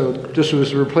 And so this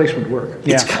was replacement work.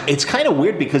 Yeah. It's kind of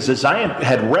weird because as I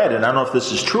had read, and I don't know if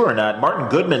this is true or not, Martin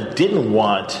Goodman didn't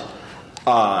want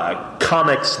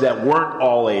comics that weren't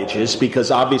all ages, because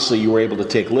obviously you were able to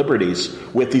take liberties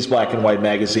with these black and white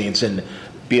magazines and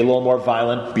be a little more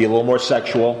violent, be a little more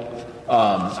sexual.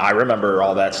 I remember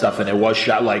all that stuff, and it was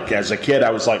shot like as a kid. I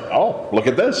was like, oh, look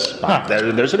at this.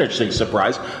 There's an interesting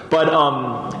surprise. But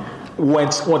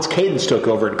once Cadence took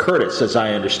over and Curtis, as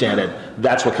I understand it,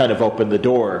 that's what kind of opened the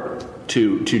door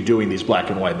to doing these black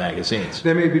and white magazines.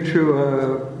 That may be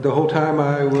true. The whole time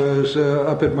I was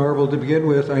up at Marvel to begin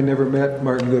with, I never met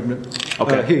Martin Goodman.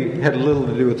 Okay. He had little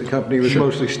to do with the company. He was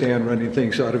mostly Stan running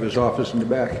things out of his office in the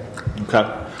back. Okay.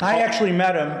 I actually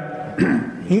met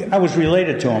him. I was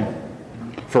related to him.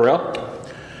 For real?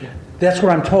 That's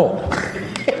what I'm told.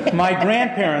 My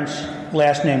grandparents'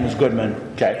 last name was Goodman.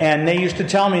 Okay. And they used to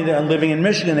tell me that living in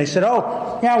Michigan, they said,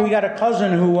 oh, yeah, we got a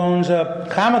cousin who owns a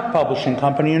comic publishing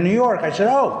company in New York. I said,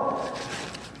 oh,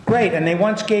 great. And they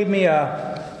once gave me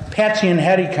a Patsy and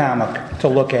Hetty comic to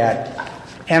look at.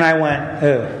 And I went,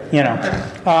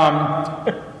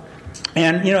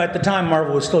 and, at the time,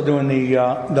 Marvel was still doing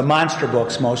the monster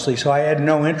books mostly, so I had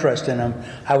no interest in them.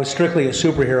 I was strictly a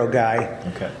superhero guy.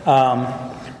 Okay.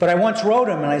 But I once wrote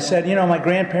him, and I said, my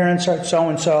grandparents are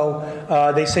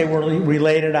so-and-so. They say we're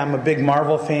related. I'm a big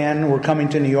Marvel fan. We're coming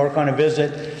to New York on a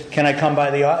visit. Can I come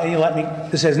by he let me.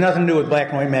 This has nothing to do with black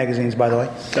and white magazines, by the way.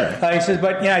 Okay. He says,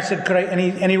 but, I said, could I?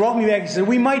 And he wrote me back. He said,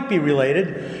 we might be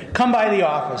related. Come by the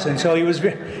office. And so he was,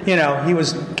 he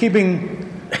was keeping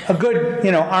a good,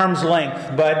 arm's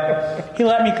length. But he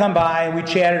let me come by. We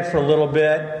chatted for a little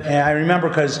bit. And I remember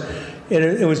because,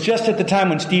 it was just at the time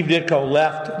when Steve Ditko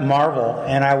left Marvel,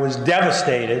 and I was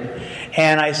devastated.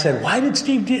 And I said, "Why did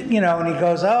Steve And he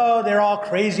goes, "Oh, they're all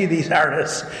crazy, these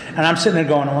artists." And I'm sitting there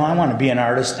going, "Well, I want to be an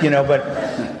artist, But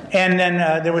and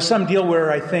then there was some deal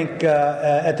where I think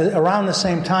around the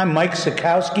same time, Mike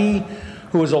Sikowski,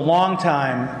 who was a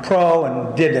longtime pro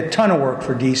and did a ton of work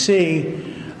for DC,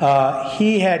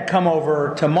 he had come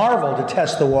over to Marvel to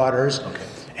test the waters.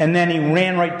 And then he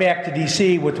ran right back to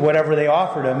DC with whatever they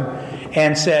offered him,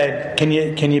 and said, "Can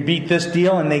you beat this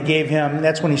deal?" And they gave him.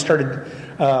 That's when he started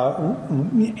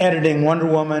editing Wonder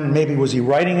Woman. Maybe was he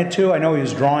writing it too? I know he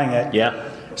was drawing it. Yeah.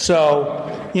 So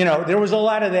there was a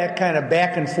lot of that kind of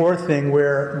back and forth thing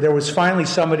where there was finally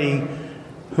somebody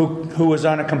who was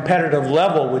on a competitive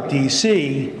level with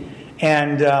DC,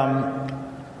 and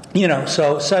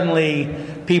so suddenly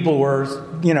people were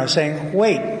saying,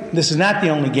 "Wait, this is not the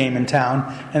only game in town,"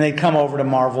 and they'd come over to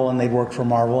Marvel and they'd work for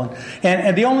Marvel.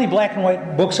 And the only black and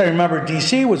white books I remember at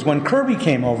DC was when Kirby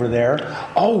came over there.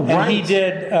 Oh, right. And he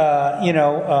did,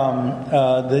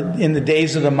 in the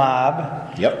Days of the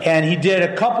Mob. Yep. And he did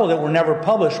a couple that were never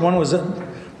published. One was a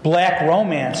Black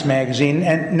Romance magazine,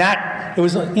 and it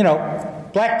was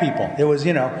black people. It was,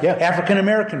 African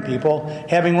American people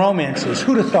having romances.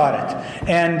 Who'd have thought it?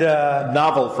 And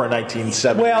novel for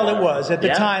 1970. Well, it was at the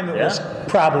time. It was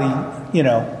probably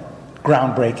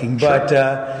groundbreaking. But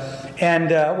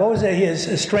what was it?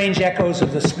 His Strange Echoes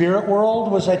of the Spirit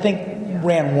World was, I think,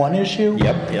 ran one issue.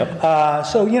 Yep.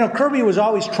 So Kirby was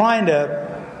always trying to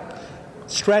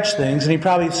stretch things, and he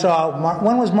probably saw.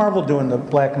 When was Marvel doing the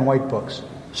black and white books?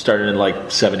 Started in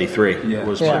like 73. Yeah.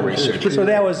 Was my research. So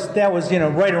that was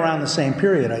right around the same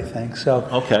period, I think. So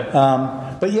okay.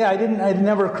 But yeah, it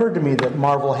never occurred to me that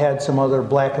Marvel had some other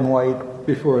black and white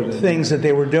before things that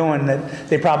they were doing, that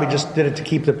they probably just did it to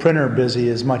keep the printer busy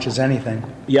as much as anything.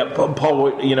 Yeah,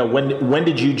 Paul. When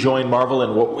did you join Marvel,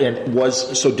 and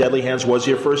was Deadly Hands was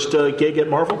your first gig at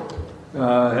Marvel?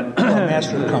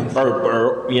 Master of Kung Fu.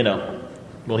 Or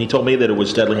Well, he told me that it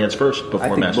was Deadly Hands first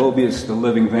before Master. I think Mobius the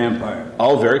Living Vampire.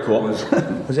 Oh, very cool. Was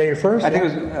that your first? I think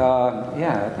it was,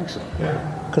 I think so.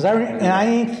 Because I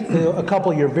inked a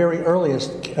couple of your very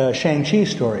earliest Shang-Chi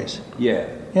stories. Yeah.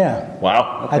 Yeah.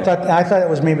 Wow. Okay. I thought it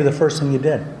was maybe the first thing you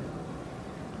did.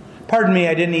 Pardon me,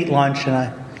 I didn't eat lunch, and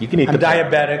I'm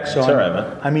diabetic, so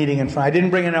I'm eating in front. I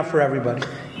didn't bring enough for everybody.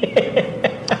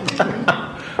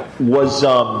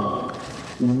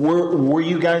 Were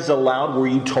you guys allowed? Were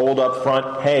you told up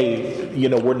front, "Hey,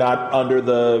 we're not under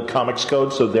the comics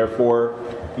code, so therefore,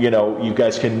 you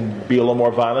guys can be a little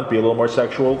more violent, be a little more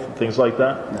sexual, things like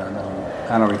that"? No,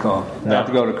 I don't recall. No. I have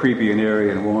to go to Creepy and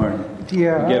Eerie and Warren.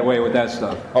 Yeah. Get away with that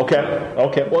stuff. Okay.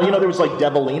 Well, there was like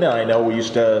Devilina. I know we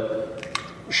used to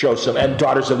show some, and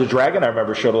Daughters of the Dragon. I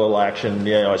remember showed a little action,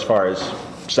 as far as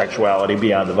sexuality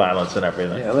beyond the violence and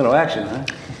everything. Yeah, a little action, huh?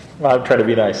 Well, I'm trying to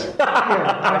be nice.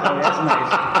 That's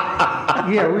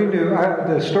nice. Yeah, we knew.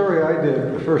 The story I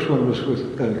did, the first one was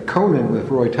with Conan, with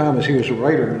Roy Thomas. He was a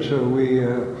writer, and so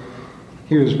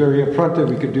he was very upfront that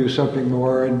we could do something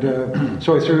more. And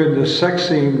so I threw in this sex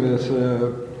scene with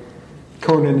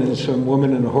Conan and some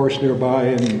woman and a horse nearby,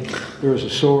 and there was a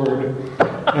sword.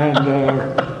 And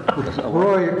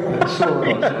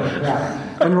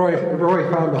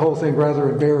Roy found the whole thing rather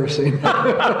embarrassing.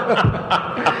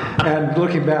 And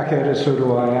looking back at it, so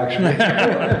do I, actually.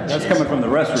 That's coming from the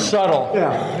restroom. Subtle.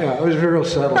 Yeah, it was real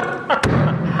subtle.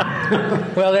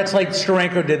 Well, that's like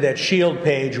Steranko did that Shield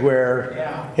page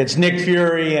where it's Nick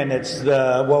Fury and it's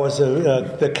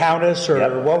the Countess,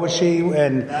 or what was she,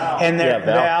 and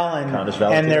Val,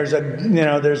 and there's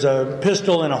a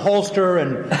pistol in a holster,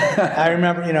 and I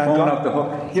remember phone off the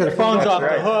hook. Yeah, the phone's off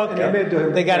right. the hook.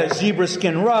 And they got a zebra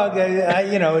skin rug.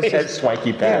 It's just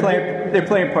swanky pad. They're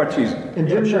playing Parcheesi. And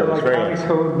didn't comics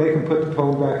code make him put the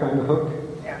phone back on the hook?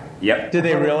 Yep. Did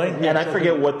they really? And I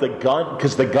forget what the gun,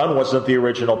 because the gun wasn't the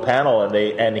original panel, and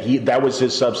that was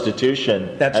his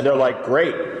substitution. They're like,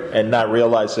 great, and not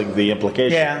realizing the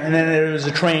implication. Yeah, and then there was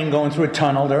a train going through a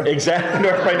tunnel. Exactly,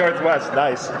 North by Northwest.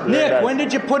 Nice. Nick, nice. When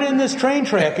did you put in this train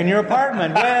track in your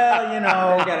apartment? Well, You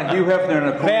got a Hugh Hefner and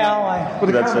a Val, Well,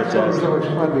 the That's comics was always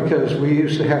fun because we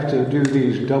used to have to do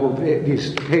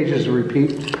these pages to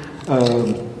repeat.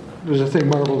 There's a thing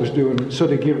Marvel was doing, so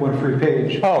they give one free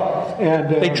page. Oh, and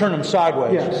they turn them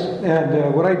sideways. Yes,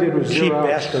 and what I did was Cheap Xerox.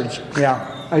 bastards.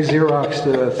 Yeah. I Xeroxed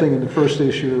the thing in the first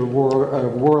issue of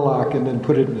Warlock and then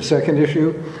put it in the second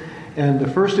issue. And the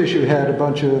first issue had a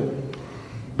bunch of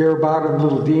bare-bottomed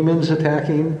little demons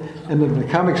attacking, and then the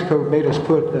Comics Code made us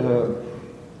put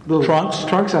little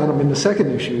trunks on them in the second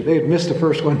issue. They had missed the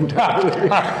first one entirely.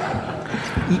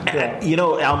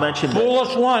 Al mentioned Fool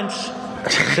us once.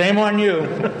 Shame on you.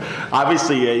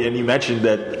 Obviously, and you mentioned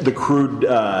that the crude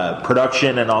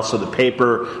production and also the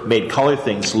paper made color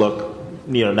things look,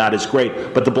 not as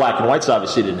great. But the black and whites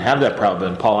obviously didn't have that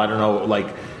problem. And Paul, I don't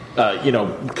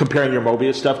know, comparing your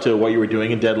Mobius stuff to what you were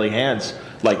doing in Deadly Hands,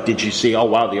 did you see? Oh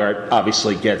wow, the art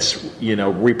obviously gets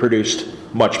reproduced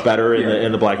much better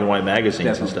in the black and white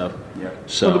magazines and stuff. Yeah.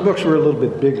 So the books were a little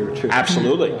bit bigger too.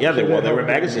 Absolutely, yeah. They were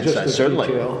magazine size, certainly.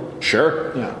 Detail.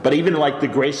 Sure. Yeah. But even the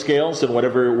grayscales and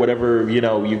whatever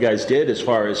you guys did as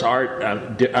far as art,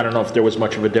 I don't know if there was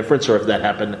much of a difference or if that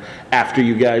happened after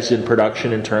you guys in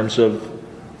production in terms of,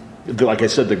 like I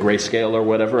said, the grayscale or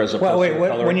whatever as opposed to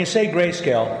color. When you say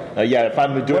grayscale, if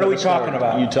I'm doing what are we talking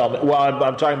about? You tell me. Well,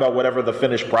 I'm talking about whatever the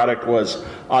finished product was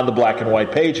on the black and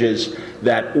white pages.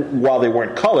 That while they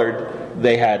weren't colored,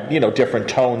 they had different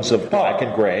tones of black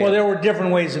and gray. Well, there were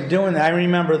different ways of doing that. I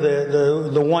remember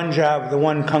the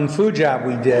one kung fu job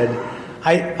we did.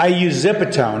 I used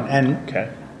Zipatone, and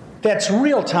that's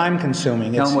real time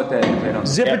consuming. Tell them what that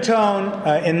is.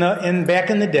 Zipatone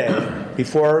back in the day,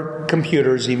 before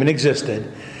computers even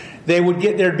existed,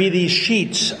 there'd be these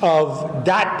sheets of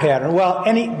dot pattern. Well,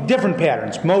 any different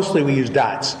patterns. Mostly we use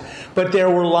dots, but there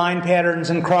were line patterns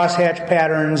and crosshatch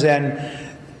patterns and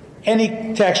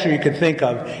any texture you could think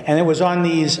of, and it was on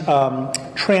these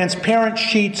transparent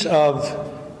sheets of,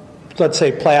 let's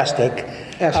say, plastic.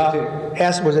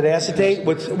 Acetate. Was it acetate?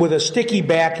 With a sticky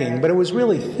backing, but it was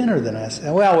really thinner than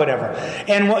acetate. Well, whatever.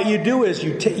 And what you do is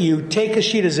you take a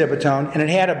sheet of Zipatone, and it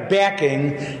had a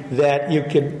backing that you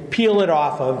could peel it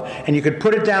off of, and you could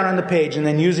put it down on the page, and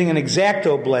then using an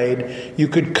X-Acto blade, you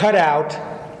could cut out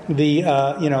the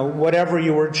whatever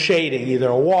you were shading, either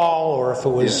a wall or if it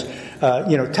was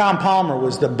Tom Palmer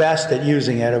was the best at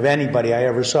using it of anybody I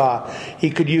ever saw.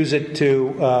 He could use it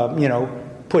to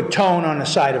put tone on the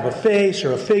side of a face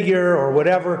or a figure or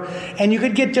whatever, and you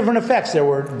could get different effects. There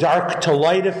were dark to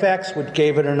light effects, which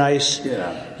gave it a nice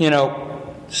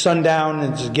sundown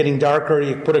and it's getting darker.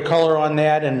 You put a color on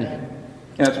that, and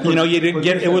you didn't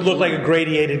get it would look like a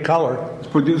gradiated color. It's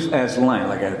produced as line,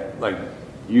 like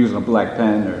using a black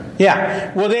pen or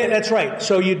that's right.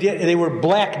 So they were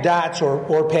black dots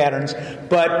or patterns,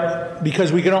 but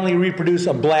because we could only reproduce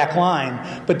a black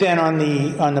line, but then on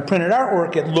the printed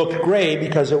artwork it looked gray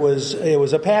because it was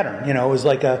a pattern. It was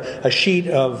like a sheet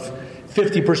of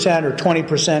 50% or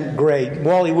 20% gray.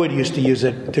 Wally Wood used to use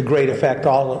it to great effect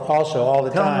all the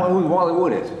time. Tell them who Wally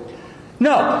Wood is.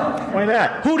 No. Why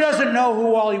not? Who doesn't know who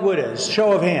Wally Wood is?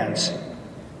 Show of hands.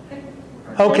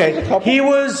 Okay, he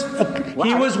was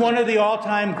one of the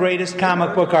all-time greatest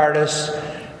comic book artists.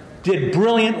 Did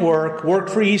brilliant work.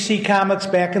 Worked for EC Comics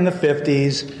back in the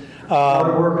 50s.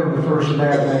 Worked in the first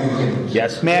Mad magazines.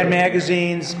 Yes, Mad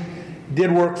magazines.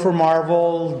 Did work for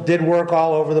Marvel. Did work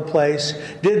all over the place.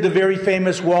 Did the very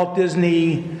famous Walt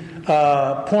Disney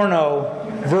porno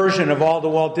version of all the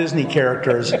Walt Disney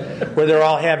characters, where they're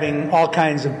all having all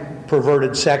kinds of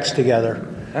perverted sex together.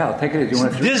 I'll take it if you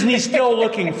want to. Disney's still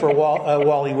looking for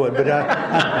Wally Wood,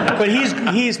 but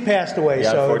he's passed away,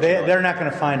 so they're not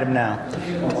going to find him now.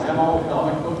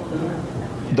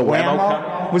 The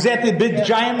Whammo? Was that the big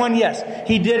giant one? Yes,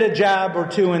 he did a job or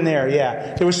two in there.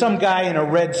 Yeah, there was some guy in a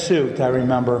red suit, I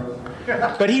remember.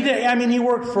 But he did. I mean, he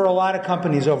worked for a lot of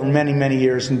companies over many, many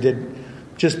years and did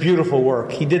just beautiful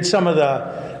work. He did some of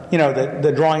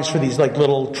the drawings for these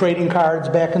little trading cards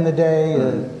back in the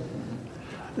day.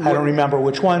 I don't remember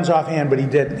which ones offhand, but he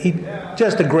did. He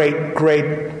just a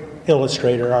great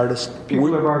illustrator, artist.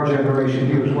 People of our generation,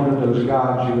 he was one of those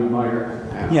gods you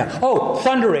admire. Yeah. Oh,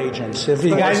 Thunder Agents. If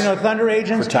you guys know Thunder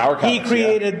Agents, for Tower Comics, he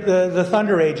created the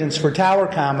Thunder Agents for Tower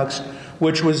Comics,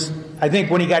 which was, I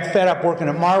think, when he got fed up working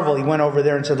at Marvel, he went over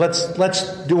there and said,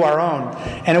 "Let's do our own."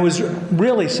 And it was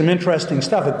really some interesting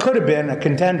stuff. It could have been a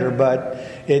contender, but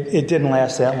it didn't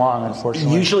last that long,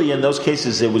 unfortunately. Usually, in those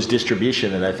cases, it was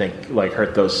distribution, and I think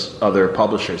hurt those other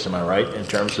publishers. Am I right? In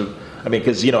terms of,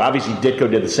 because obviously Ditko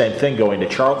did the same thing, going to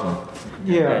Charlton.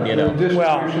 Yeah, and, the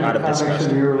distribution of comics discussed.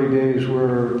 in the early days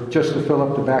were just to fill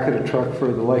up the back of the truck for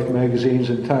the Life magazines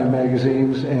and Time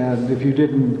magazines, and if you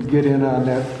didn't get in on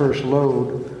that first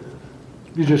load,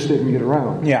 you just didn't get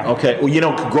around. Yeah. Okay.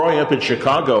 Well, growing up in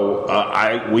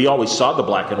Chicago, we always saw the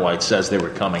black and whites as they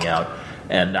were coming out,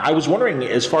 and I was wondering,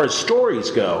 as far as stories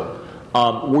go,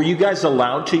 were you guys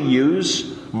allowed to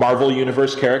use Marvel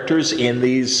Universe characters in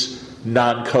these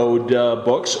non-code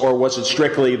books, or was it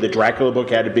strictly the Dracula book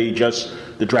had to be just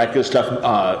the Dracula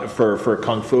stuff for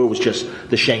Kung Fu? It was just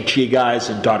the Shang-Chi guys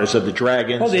and Daughters of the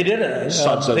Dragons. Well, they did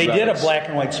a black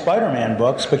and white Spider-Man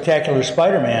book, Spectacular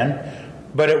Spider-Man,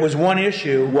 but it was one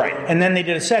issue, right? And then they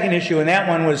did a second issue, and that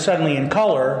one was suddenly in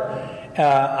color.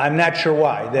 I'm not sure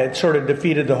why. That sort of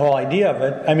defeated the whole idea of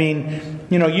it. I mean,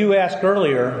 you asked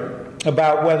earlier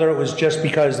about whether it was just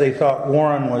because they thought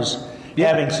Warren was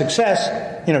having success.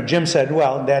 Jim said,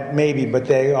 well, that maybe, but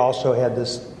they also had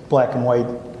this black and white,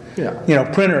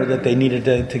 printer that they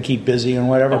needed to keep busy and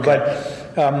whatever.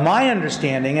 Okay. But my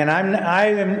understanding, and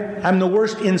I'm the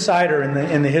worst insider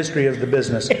in the history of the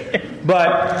business,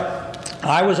 but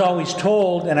I was always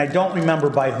told, and I don't remember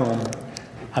by whom.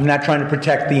 I'm not trying to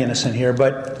protect the innocent here,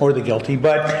 or the guilty,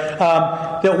 but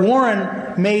that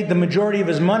Warren made the majority of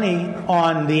his money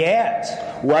on the ads.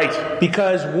 Right.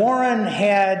 Because Warren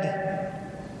had,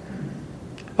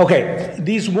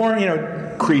 these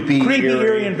Warren, Creepy,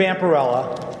 Eerie, and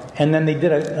Vampirella, and then they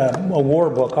did a war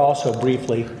book also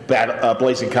briefly.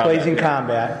 Blazing Combat. Blazing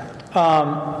Combat.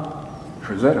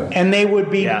 Frazetta. And they would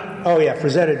be,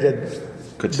 Frazetta did.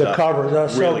 Good the stuff.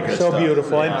 covers, Really good so stuff.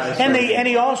 beautiful, Yeah, and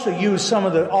he also used some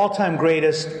of the all-time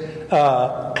greatest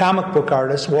comic book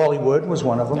artists. Wally Wood was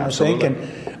one of them, Absolutely. I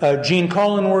think, and Gene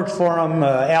Colan worked for him.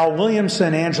 Al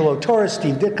Williamson, Angelo Torres,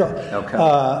 Steve Ditko,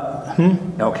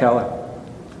 Alcala.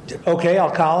 Okay,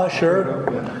 Alcala, sure.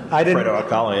 I didn't. Fredo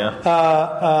Alcala,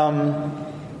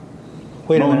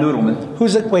 Wait a Mo minute. Noodleman.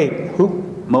 Who's it? Wait, who?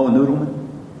 Mo Noodleman.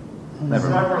 Never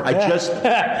mind.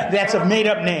 That's a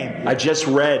made-up name. I just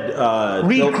read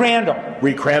Reed Crandall.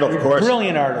 Reed Crandall, of course.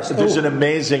 Brilliant artist. There's an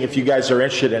amazing, if you guys are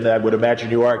interested in it, I would imagine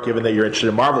you are, given that you're interested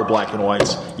in Marvel black and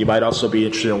whites, you might also be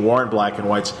interested in Warren black and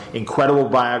whites. Incredible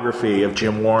biography of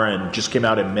Jim Warren, just came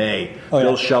out in May.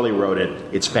 Bill Shelley wrote it.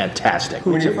 It's fantastic.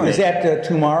 Is that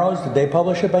Tomorrow's? Did they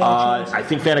publish it by any chance? I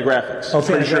think Fantagraphics.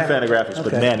 Pretty sure Fantagraphics.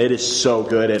 But man, it is so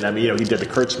good. And I mean, he did the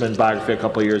Kurtzman biography a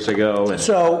couple of years ago. And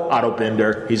Otto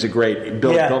Binder, he's a great.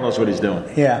 Bill knows what he's doing.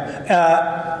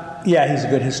 Yeah, he's a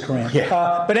good historian.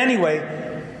 Yeah. But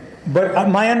anyway,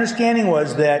 my understanding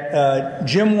was that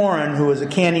Jim Warren, who was a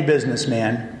canny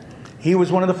businessman, he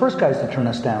was one of the first guys to turn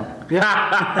us down.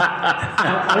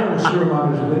 I almost threw him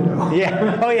out his window.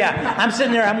 Yeah. Oh, yeah. I'm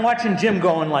sitting there, I'm watching Jim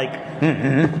going like,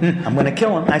 I'm going to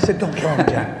kill him. I said, don't kill him,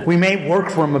 Jim. We may work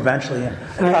for him eventually. And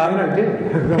I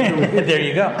did. There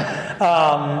you go.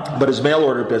 But his mail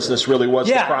order business really was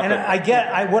the profit.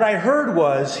 And what I heard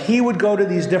was he would go to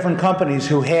these different companies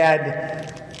who had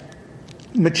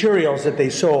materials that they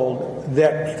sold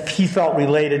that he felt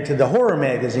related to the horror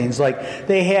magazines. Like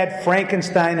they had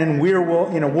Frankenstein and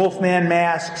werewolf, Wolfman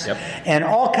masks, and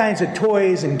all kinds of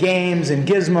toys and games and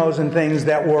gizmos and things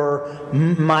that were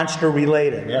monster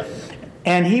related. Yeah.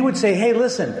 And he would say, hey,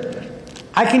 listen,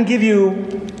 I can give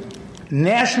you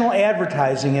national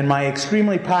advertising in my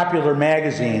extremely popular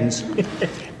magazines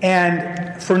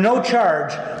and for no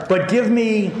charge, but give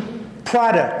me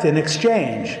product in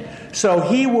exchange. So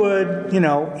he would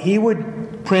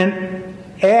print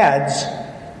ads,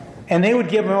 and they would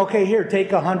give him, okay, here,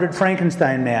 take 100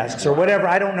 Frankenstein masks or whatever.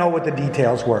 I don't know what the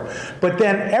details were. But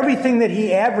then everything that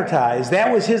he advertised,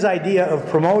 that was his idea of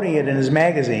promoting it in his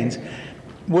magazines,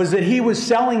 was that he was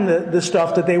selling the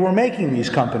stuff that they were making, these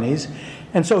companies.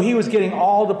 And so he was getting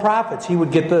all the profits. He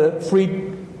would get the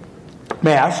free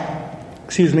mask,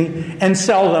 and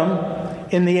sell them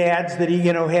in the ads that he,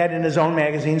 had in his own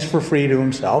magazines for free to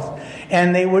himself.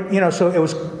 And they would, so it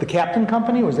was the Captain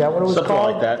Company, was that what it was Something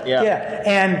called? like that, yeah. Yeah,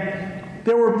 and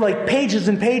there were like pages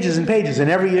and pages and pages in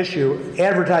every issue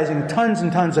advertising tons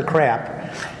and tons of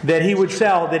crap that he would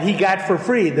sell that he got for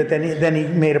free that then he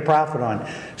made a profit on.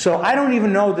 So I don't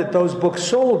even know that those books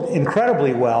sold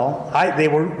incredibly well. They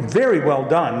were very well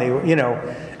done. They were,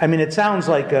 it sounds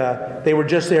like they were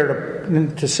just there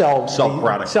to sell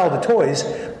products, sell the toys,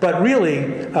 but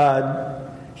really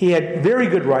he had very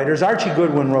good writers. Archie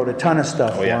Goodwin wrote a ton of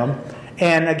stuff for him,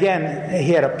 and again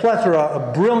he had a plethora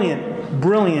of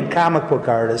brilliant comic book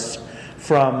artists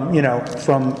from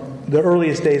the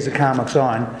earliest days of comics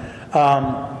on.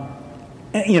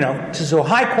 So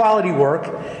high quality work,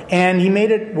 and he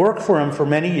made it work for him for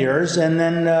many years, and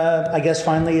then I guess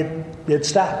finally it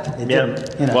stopped. It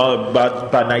didn't, Well,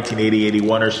 about 1980,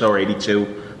 81 or so, or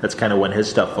 82, that's kind of when his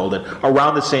stuff folded.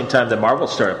 Around the same time that Marvel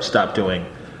stopped doing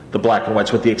the black and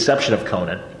whites, with the exception of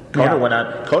Conan. Conan went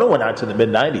on to the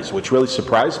mid-90s, which really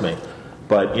surprised me.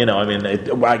 But,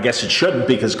 I guess it shouldn't,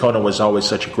 because Conan was always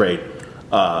such a great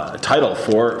title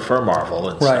for Marvel.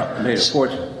 And right, made a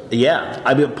fortune. Yeah,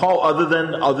 I mean, Paul. Other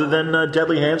than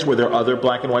Deadly Hands, were there other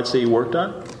black and whites that you worked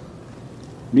on?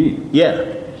 Me? Yeah,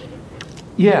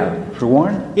 for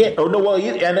Warren. Yeah. Oh no. Well, I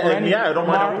don't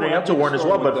mind opening up to Warren as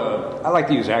well. But I like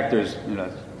to use actors.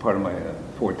 It's part of my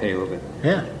forte a little bit.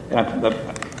 Yeah. And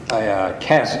I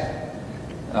cast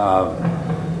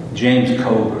James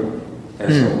Coburn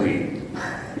as the lead.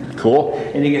 Cool.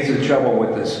 And he gets in trouble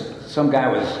with this. Some guy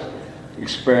was.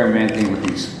 experimenting with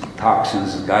these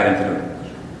toxins that got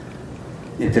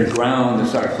into the ground and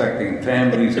started affecting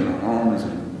families and homes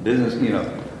and business. You know,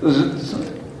 it was some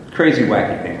crazy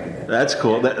wacky thing like that. That's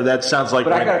cool. That sounds like.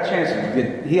 But I got a chance to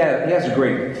get. He has a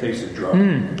great face to draw. You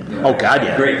know, oh God,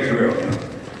 yeah. Great thrill. You know?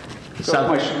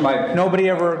 So nobody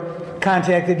ever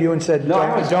contacted you and said,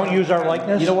 don't use our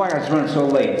likeness? You know why I was running so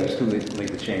late? It was too late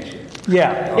to change it.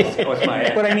 Yeah.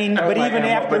 But I mean, but even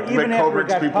after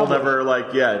Coburn's people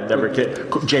published, never.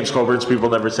 James Coburn's people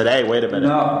never said, "Hey, wait a minute."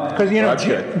 No, because you know,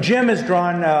 Jim has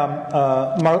drawn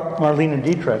Marlene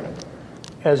Dietrich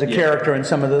as a character in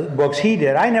some of the books he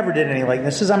did. I never did any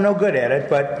likenesses. I'm no good at it,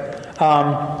 but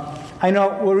I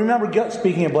know. Well, remember,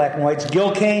 speaking of black and whites,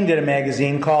 Gil Kane did a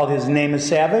magazine called "His Name Is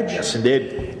Savage." Yes,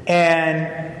 indeed. And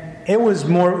it was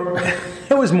more,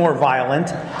 violent.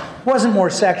 It wasn't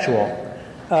more sexual.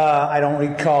 I don't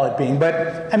recall it being,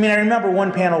 but I mean, I remember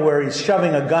one panel where he's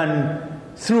shoving a gun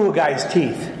through a guy's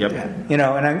teeth. Yep. You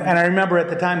know, and I remember at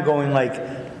the time going like,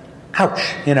 "Ouch!"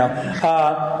 You know,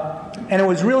 and it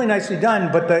was really nicely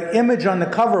done. But the image on the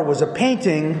cover was a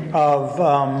painting of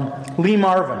Lee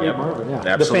Marvin,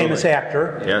 the famous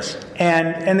actor. Yes.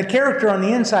 And the character on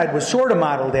the inside was sort of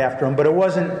modeled after him, but it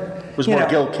wasn't. It was more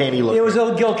Gil Caney looking. It was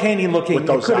a Gil Caney looking. With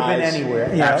those it could have eyes. been anywhere,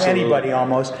 anybody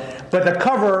almost. But the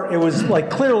cover, it was like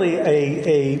clearly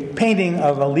a painting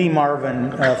of a Lee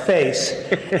Marvin face,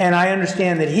 and I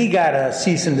understand that he got a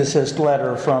cease and desist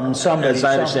letter from somebody. As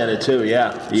I understand it too,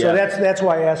 yeah. So that's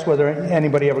why I asked whether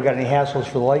anybody ever got any hassles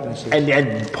for the likenesses.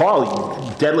 And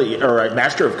Paul,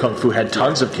 Master of Kung Fu, had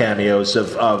tons of cameos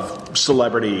of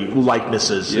celebrity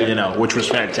likenesses, you know, which was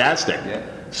fantastic. Yeah.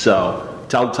 So.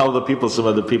 Tell the people some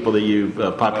of the people that you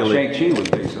populated. Shang-Chi was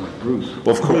based on Bruce.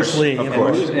 Well, of course, Bruce Lee, of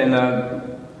course. And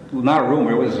not a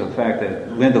rumor, it was the fact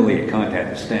that Linda Lee had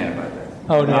contacted Stan about that.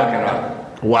 Oh, no. Knock it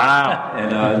off. Wow.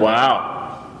 And,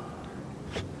 wow.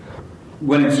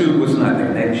 When it suit was not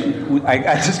their name,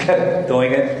 I just kept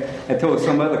doing it until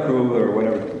some other crew or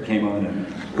whatever came on and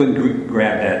couldn't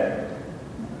grab that.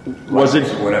 Was it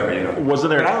whatever, you know? Wasn't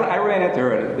there? But I ran into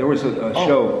her. There was a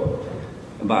show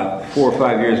about 4 or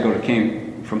 5 years ago that came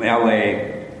from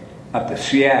L.A. up to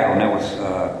Seattle, and that was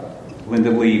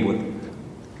Linda Lee with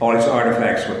all these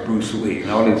artifacts with Bruce Lee and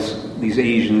all these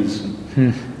Asians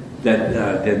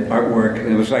that did artwork.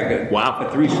 And it was like a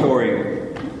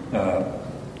 3-story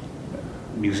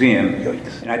museum.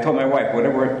 And I told my wife,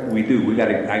 whatever we do, I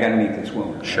got to meet this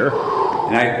woman. Sure.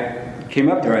 And I came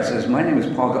up there. I says, "My name is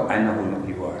Paul. I know who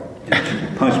you are." And she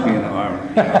punched me in the arm.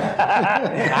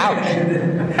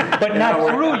 Ouch. But not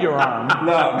through your arm.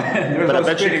 No. But I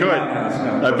bet she could.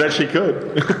 I bet she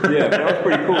could. Yeah, that was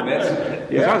pretty cool. I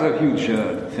was a huge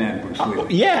fan of Bruce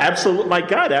Lee. Yeah, absolutely. My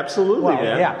God, absolutely. Well,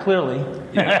 man. yeah, clearly.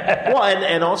 Yeah. Well,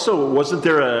 and also, wasn't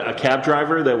there a cab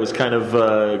driver that was kind of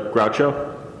Groucho?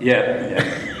 Yeah.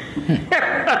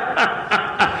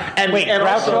 Wait,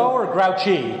 Groucho or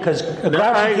Grouchy? Because a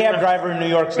Grouchy cab driver in New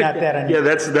York's not that unusual.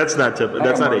 Yeah, that's not typical.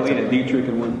 That's not Marlene Dietrich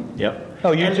in one. Yep.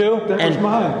 Oh, you too? That was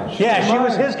mine. She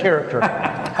was his character.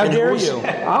 How dare you?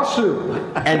 I'll sue.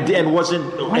 And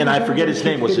wasn't, and I forget his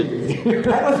name. Was it?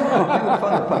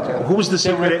 Who was the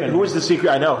secret? Who was the secret?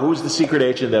 I know. Who was the secret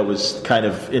agent that was kind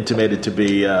of intimated to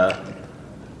be?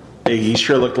 He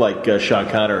sure looked like Sean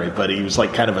Connery, but he was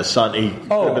like kind of a son. He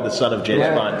could have been the son of James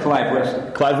Bond. Clive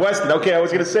Weston. Clive Weston. Okay, I was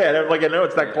going to say. I know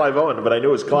it's not Clive Owen, but I knew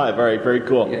it was Clive. All right, very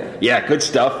cool. Yeah, good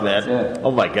stuff, man. Yeah.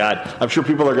 Oh my God, I'm sure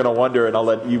people are going to wonder, and I'll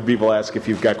let you people ask if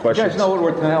you've got questions. You guys know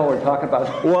what the hell we're talking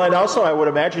about? Well, and also I would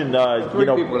imagine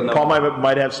Paul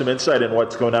might have some insight in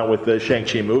what's going on with the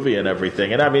Shang-Chi movie and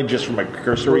everything. And I mean, just from a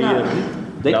cursory.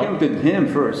 They came to him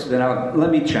first, then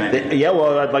let me chime in. Yeah,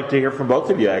 well, I'd like to hear from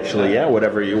both of you, actually. Yeah,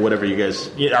 whatever you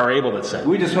guys are able to say.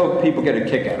 We just hope people get a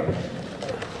kick out of it.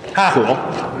 Cool.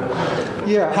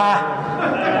 Yeah.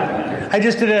 I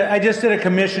just did a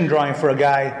commission drawing for a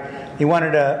guy. He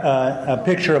wanted a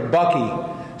picture of Bucky,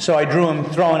 so I drew him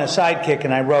throwing a sidekick,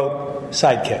 and I wrote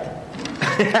sidekick.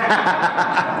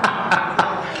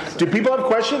 Do people have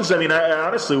questions? I mean,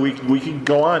 honestly, we can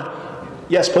go on.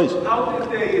 Yes, please. How did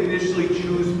they initially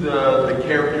choose the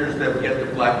characters that would get the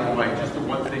black and white? Just the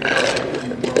ones they felt like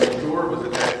would be more mature? Was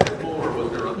it that simple, or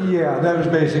was there other? Yeah, that was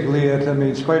basically it. I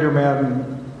mean,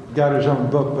 Spider-Man got his own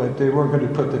book, but they weren't going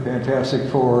to put the Fantastic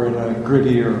Four in a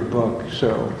grittier book.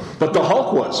 So, but the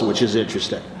Hulk was, which is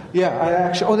interesting. Yeah, I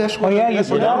actually. Oh, that's what. Oh, yeah, you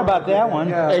forgot about that one.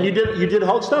 Yeah. And you did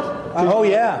Hulk stuff? Oh,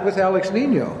 yeah, with Alex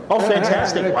Nino. Oh,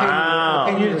 fantastic! Wow.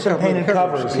 And you did some painted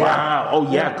covers. Wow.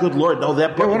 Oh, yeah. Good Lord. No,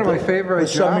 that book. Yeah, one of my favorite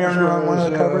jobs Submariner on one of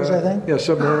the covers, I think. Yeah,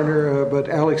 Submariner. But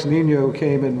Alex Nino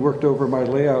came and worked over my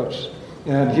layouts,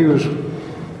 and he was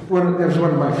That was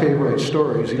one of my favorite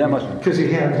stories. Because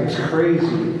he had this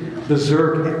crazy,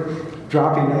 berserk,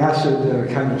 dropping acid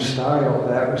kind of style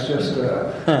that was just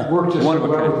worked just so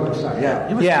well with us.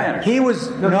 Yeah, he was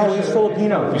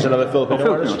Filipino. He's another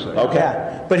Filipino artist. Okay,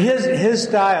 yeah. But his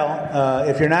style,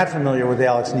 if you're not familiar with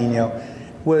Alex Nino,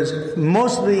 was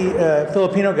most of the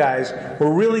Filipino guys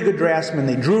were really good draftsmen.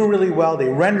 They drew really well. They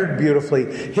rendered beautifully.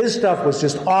 His stuff was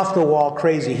just off the wall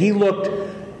crazy. He looked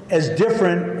as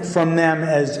different from them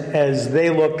as they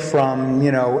looked from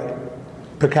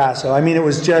Picasso. I mean, it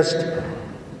was just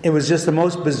the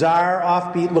most bizarre,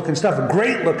 offbeat looking stuff.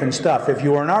 Great looking stuff. If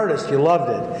you were an artist, you loved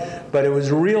it. But it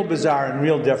was real bizarre and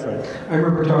real different. I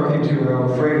remember talking to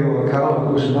Alfredo Acala,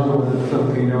 who was another one of the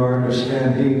Filipino artists,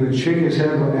 and he would shake his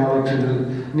head when Alex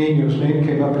Nino's name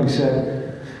came up, and he said,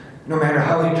 no matter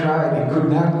how he tried, he could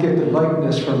not get the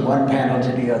likeness from one panel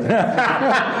to the other.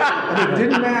 And it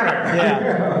didn't matter.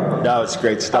 Yeah. No, it's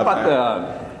great stuff. How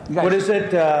about what is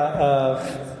it?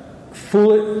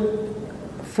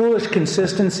 Foolish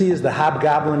consistency is the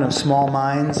hobgoblin of small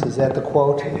minds. Is that the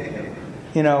quote?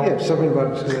 Yeah, something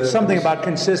about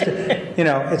consistent.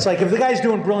 It's like if the guy's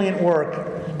doing brilliant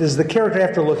work, does the character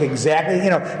have to look exactly?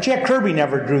 Jack Kirby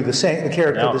never drew the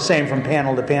character the same from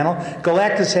panel to panel.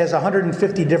 Galactus has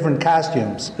 150 different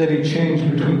costumes that he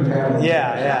changed between panels.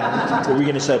 Yeah. What were you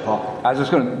going to say, Paul? I was just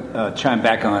going to chime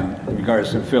back on in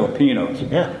regards to Filipinos.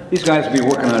 Yeah. These guys would be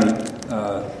working on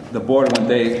the board one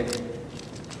day.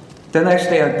 The next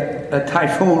day, a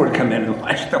typhoon would come in and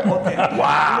wash the whole thing.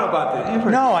 Wow. You know about that?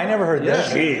 No, I never heard that.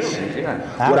 Jeez.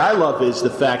 Yeah. What I love is the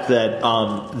fact that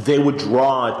they would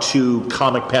draw to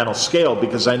comic panel scale,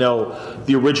 because I know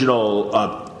the original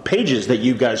pages that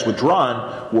you guys would draw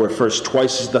on were first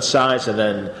twice the size and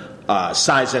then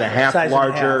size and a half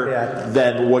larger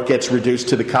than what gets reduced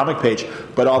to the comic page.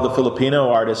 But all the Filipino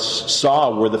artists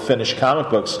saw were the finished comic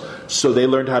books, so they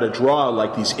learned how to draw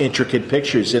like these intricate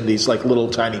pictures in these like little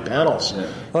tiny panels.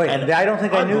 Yeah. Oh, yeah. And I don't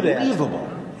think I knew that. Unbelievable.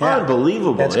 Yeah.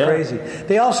 Unbelievable. That's crazy.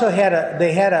 They also had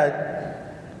they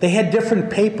had different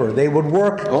paper. They would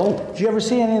work. Oh. Did you ever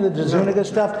see any of the Zuniga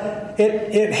stuff?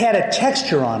 It had a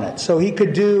texture on it, so he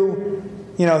could do.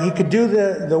 He could do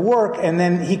the work, and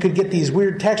then he could get these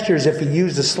weird textures if he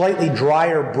used a slightly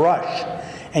drier brush,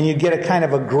 and you'd get a kind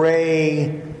of a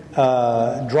gray,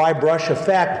 dry brush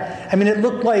effect. I mean, it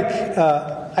looked like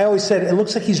I always said it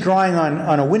looks like he's drawing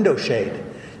on a window shade.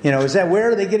 Is that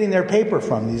where are they getting their paper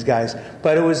from? These guys,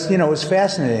 but it was it was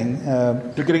fascinating.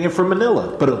 They're getting it from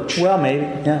Manila, but well, maybe.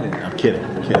 Yeah. I'm kidding.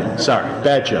 Sorry,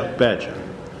 bad joke.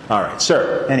 All right,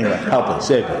 sir. Anyway, help us,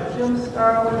 save it. Jim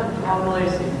Starlin and Tom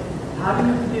Gulacy. How do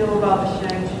you feel about the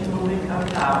Shang-Chi movie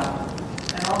coming out?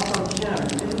 And also, Jim,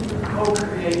 didn't you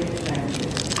co-create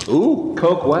Shang-Chi? Ooh.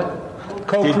 Coke what?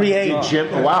 Co-create. Did Jim,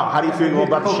 wow, how do you feel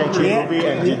about the Shang-Chi movie?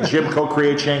 And did Jim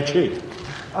co-create Shang-Chi?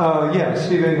 Yeah,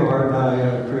 Steve Englehart and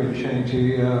I created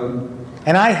Shang-Chi.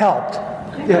 And I helped.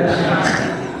 Yes.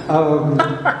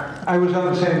 I was out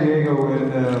in San Diego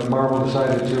when Marvel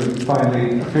decided to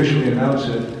finally officially announce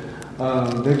it.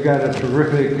 They've got a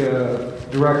terrific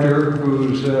director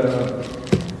who's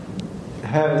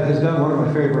has done one of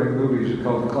my favorite movies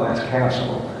called Glass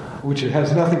Castle, which it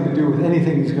has nothing to do with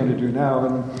anything he's going to do now.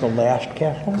 And The Last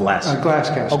Castle? Glass. Glass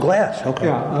Castle. Oh, Glass. Okay.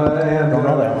 Yeah, and don't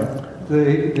know that one.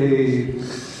 They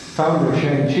found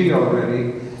Shang-Chi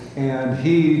already, and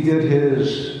he did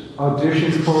his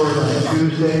audition for it on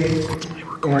Tuesday,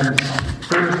 and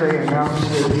Thursday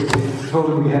announced it. They told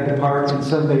him we had the parts, and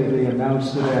Sunday they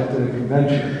announced it at the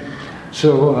convention.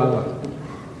 So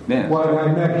while I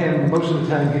met him, most of the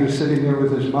time he was sitting there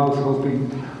with his mouth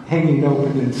hanging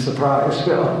open in surprise.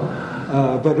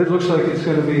 But it looks like it's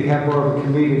going to have more of a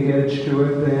comedic edge to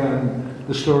it than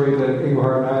the story that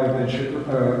Englehart and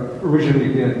I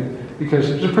originally did, because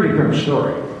it's a pretty grim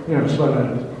story. It's about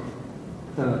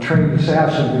a trained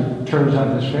assassin who turns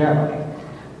on his family.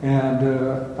 And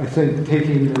I think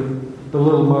taking the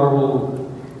little Marvel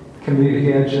comedic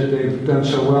edge that they've done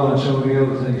so well in so many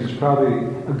other things is probably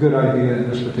a good idea in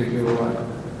this particular one.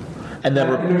 And then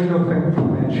there's no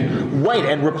mention. Right,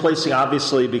 and replacing,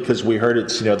 obviously, because we heard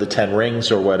it's the 10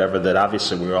 rings or whatever, that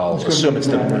obviously we all assume it's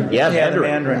the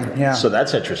Mandarin. Yeah. So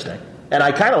that's interesting. And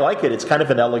I kind of like it. It's kind of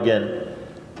an elegant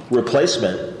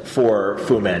replacement for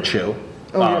Fu Manchu.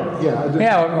 They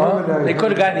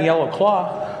could have gotten Yellow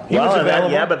Claw.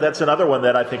 But that's another one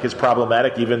that I think is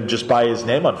problematic, even just by his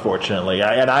name, unfortunately.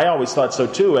 And I always thought so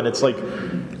too. And it's like,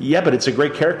 but it's a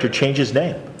great character. Change his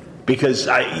name, because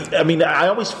I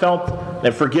always felt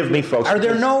And forgive me, folks. Are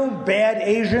there no bad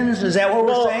Asians? Is that what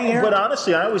we're saying here? But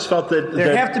honestly, I always felt that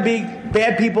there have to be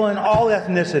bad people in all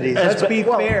ethnicities. Let's be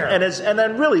fair. And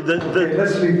then really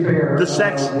let's be fair. The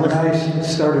sex. When I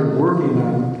started working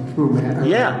on Fu Man,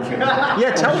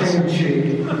 tell us.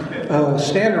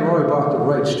 Standard Oil bought the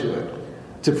rights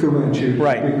to Fu Manchu.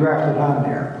 Right. We grafted on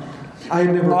there.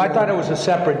 I thought it was a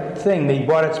separate thing. They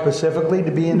bought it specifically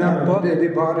to be in that book? They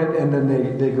bought it and then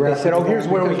they grafted it. They said, here's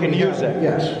where we can use it.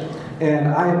 Yes. And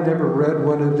I had never read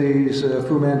one of these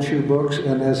Fu Manchu books,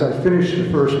 and as I finished the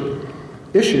first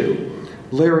issue,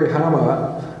 Larry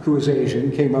Hama, who is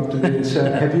Asian, came up to me and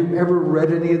said, have you ever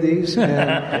read any of these?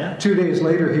 And 2 days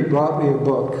later, he brought me a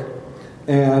book.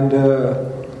 And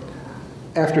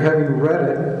after having read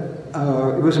it,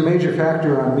 it was a major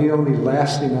factor on me only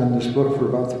lasting on this book for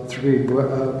about 3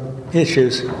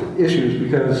 issues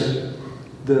because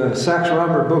the Sax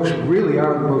Rohmer books really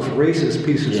are the most racist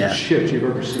pieces of shit you've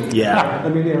ever seen. Yeah. I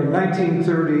mean,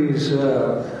 1930s,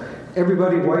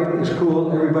 everybody white is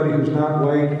cool, everybody who's not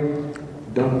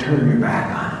white, don't turn your back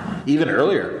on them. Even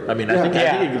earlier. I mean, I think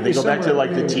they go back to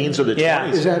like the teens or the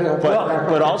 20s. Is that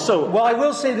but also... Well, I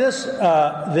will say this,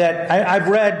 that I've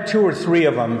read 2 or 3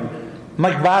 of them.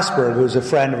 Mike Vosberg, who's a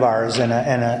friend of ours and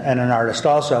an artist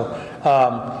also,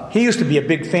 he used to be a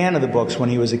big fan of the books when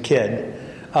he was a kid.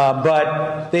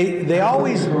 But they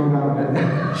always...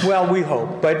 Well, we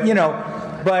hope. But,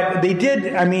 but they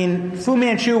did, I mean, Fu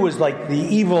Manchu was like the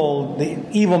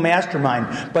evil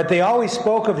mastermind, but they always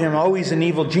spoke of him, always an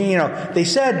evil genius. They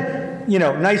said,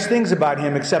 nice things about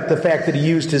him, except the fact that he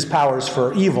used his powers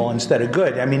for evil instead of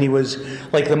good. I mean, he was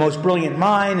like the most brilliant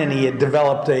mind, and he had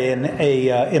developed an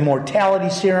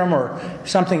immortality serum or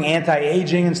something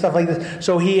anti-aging and stuff like this.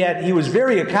 So he was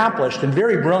very accomplished and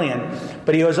very brilliant,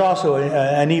 but he was also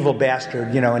an evil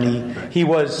bastard, and he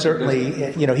was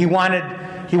certainly, he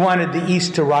wanted the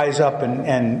East to rise up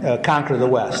and conquer the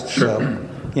West. Sure.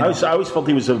 So, I always felt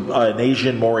he was an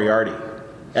Asian Moriarty.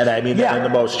 And I mean that in the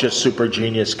most just super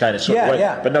genius kind of sort of way.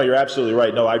 Yeah. But no, you're absolutely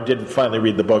right. No, I did finally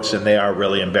read the books, and they are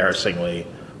really embarrassingly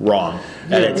wrong.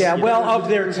 And of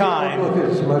their time.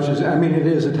 As much as, it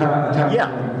is a time. Yeah.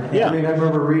 I mean, I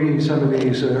remember reading some of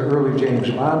these early James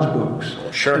Bond's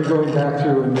books. Sure. And going back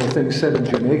through and the things said in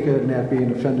Jamaica and not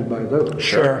being offended by those.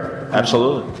 Sure.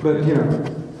 Absolutely. But,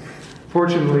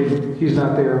 fortunately, he's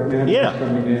not there. Yeah.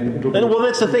 Well,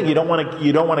 that's the thing. You don't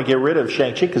want to get rid of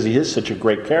Shang-Chi because he is such a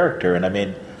great character. And I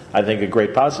mean, I think a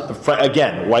great positive.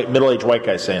 Again, middle-aged white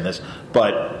guy saying this,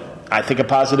 but I think a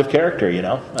positive character.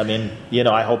 I mean,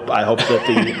 I hope that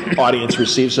the audience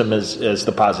receives him as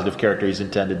the positive character he's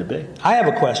intended to be. I have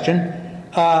a question.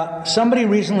 Somebody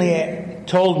recently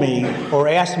told me or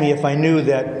asked me if I knew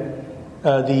that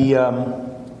the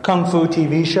Kung Fu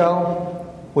TV show,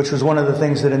 which was one of the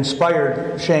things that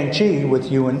inspired Shang-Chi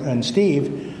with you and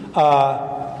Steve,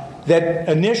 that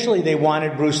initially they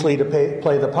wanted Bruce Lee to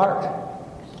play the part.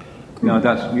 No, you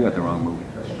got the wrong movie.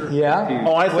 Yeah?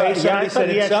 Oh, I thought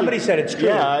somebody said it's true.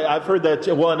 Yeah, I've heard that.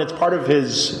 Well, and it's part of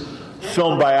his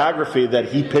film biography that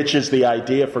he pitches the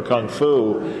idea for Kung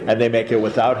Fu, and they make it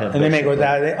without him. And they make it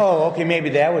without it. Oh, okay, maybe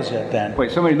that was it then.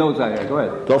 Wait, somebody knows that. Go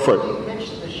ahead. Go for it. He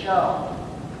pitched the show.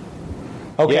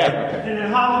 Okay. Yeah. And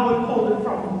then Hollywood pulled it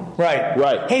from him.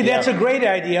 Right. Hey, that's a great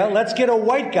idea. Let's get a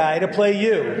white guy to play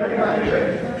you.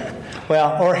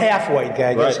 Well, or half white guy,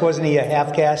 I guess. Right. Wasn't he a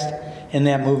half cast in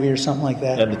that movie or something like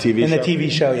that? In the TV show? In the TV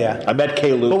show, yeah. I met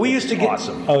Kay Luke. But we used to get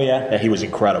awesome. Oh, yeah? Yeah, he was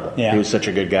incredible. Yeah. He was such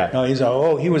a good guy. No,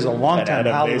 he was a long-time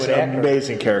Hollywood actor.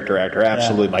 Amazing character actor.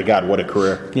 Absolutely. Yeah. My God, what a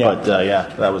career. Yeah. But,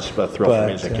 that was a thrill for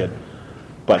me as a kid.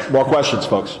 But more questions,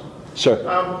 folks. Sir.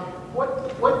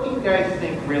 What do you guys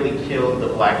think really killed the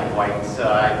black and whites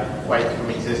from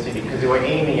existing? Because they were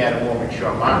aiming at a more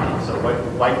mature market. So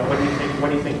what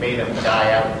do you think made them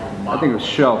die out? I think it was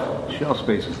shelf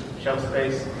space. Shelf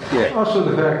space? Yeah. Also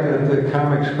the fact that the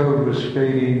comics code was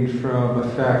fading from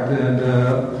effect, and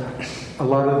a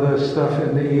lot of the stuff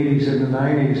in the 80s and the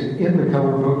 90s in the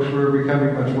color books were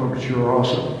becoming much more mature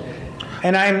also.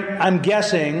 And I'm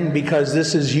guessing, because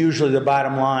this is usually the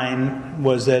bottom line,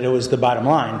 was that it was the bottom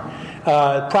line.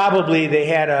 Probably they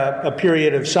had a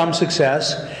period of some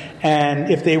success, and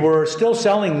if they were still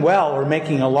selling well or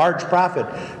making a large profit,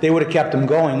 they would have kept them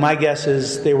going. My guess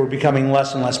is they were becoming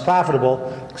less and less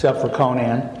profitable, except for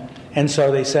Conan. And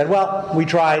so they said, well, we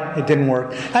tried, it didn't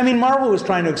work. I mean, Marvel was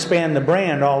trying to expand the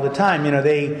brand all the time.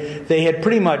 They had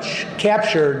pretty much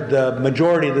captured the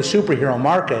majority of the superhero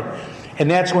market. And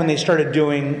that's when they started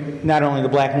doing not only the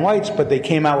black and whites, but they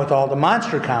came out with all the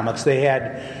monster comics. They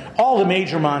had all the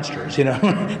major monsters, you know.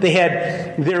 They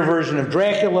had their version of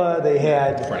Dracula, they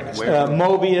had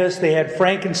Mobius, they had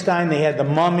Frankenstein, they had the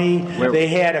Mummy, they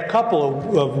had a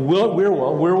couple of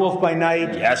Werewolf by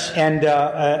Night, yes, and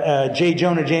J.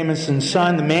 Jonah Jameson's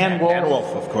son, the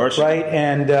Man-Wolf, of course, right?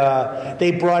 And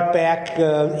they brought back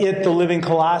the Living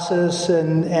Colossus,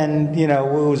 and you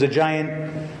know, it was a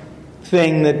giant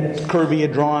thing that Kirby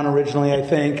had drawn originally, I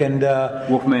think, and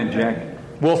Wolfman Jack.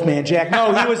 Wolfman Jack.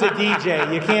 No, he was a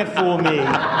DJ. You can't fool me.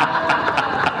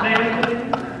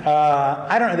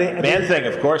 I don't know. Man-Thing,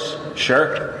 of course.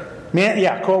 Sure.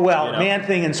 Yeah, cool. Well, you know.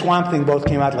 Man-Thing and Swamp Thing both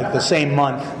came out like the same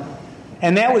month.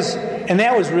 And that was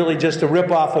really just a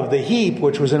rip-off of the Heap,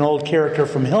 which was an old character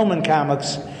from Hillman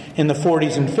Comics in the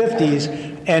 40s and 50s.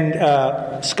 And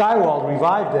Skywald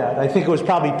revived that. I think it was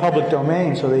probably public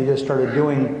domain, so they just started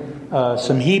doing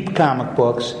some Heap comic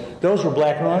books. Those were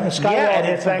black and white. Skywald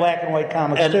had some black and white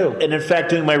comics too. And in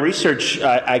fact, doing my research,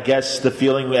 I guess the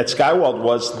feeling at Skywald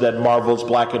was that Marvel's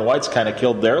black and whites kind of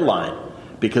killed their line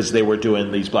because they were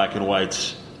doing these black and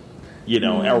whites, you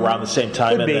know, around the same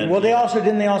time. Could be. Then, well, they also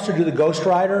do the Ghost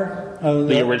Rider,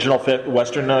 the original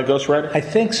Western Ghost Rider. I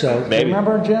think so. Maybe. Do you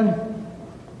remember, Jim?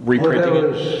 Reprinting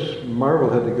it. Marvel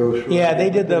had the Ghost Rider. Yeah,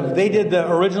 they did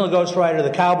the original Ghost Rider,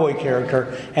 the cowboy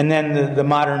character, and then the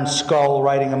modern Skull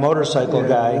riding a motorcycle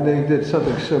guy. And they did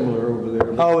something similar over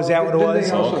there. Oh, is that what it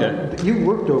was? Okay. You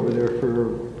worked over there for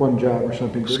one job or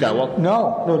something. Skywald?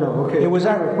 No. Okay. It was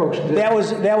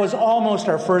that was almost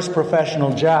our first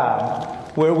professional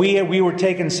job, where we were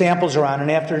taking samples around,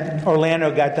 and after Orlando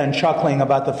got done chuckling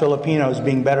about the Filipinos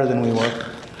being better than we were.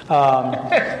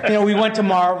 You know, we went to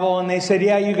Marvel and they said,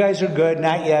 yeah, you guys are good.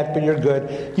 Not yet, but you're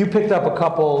good. You picked up a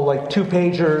couple, like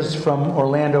 2-pagers from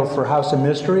Orlando for House of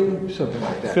Mystery. Something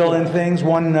like that. Fill in things.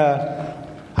 One,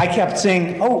 I kept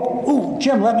saying,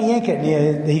 Jim, let me ink it.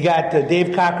 And he got Dave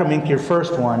Cockrum ink your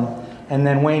first one, and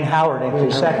then Wayne Howard ink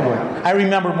your second one. I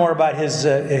remember more about his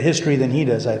history than he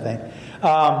does, I think.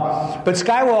 But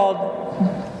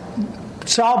Skywald,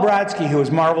 Saul Brodsky, who was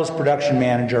Marvel's production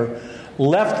manager,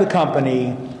 left the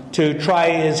company to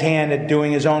try his hand at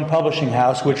doing his own publishing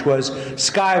house, which was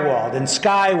Skywald. And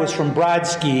Sky was from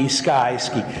Brodsky,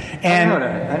 ski. And, I don't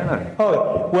know that.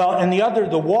 Oh, well, and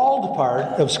the Wald part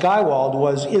of Skywald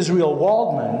was Israel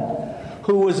Waldman,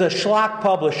 who was a schlock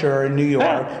publisher in New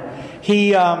York.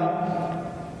 He,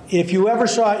 if you ever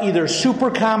saw either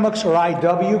Super Comics or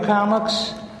IW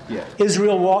Comics, yeah.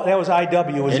 That was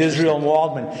IW, was Israel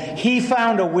Waldman. He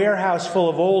found a warehouse full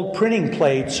of old printing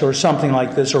plates or something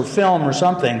like this, or film or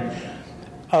something,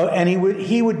 and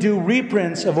he would do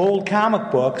reprints of old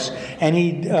comic books, and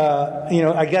he'd,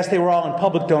 I guess they were all in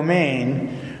public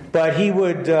domain, but he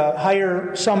would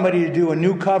hire somebody to do a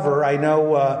new cover. I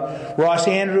know Ross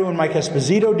Andrew and Mike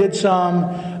Esposito did some,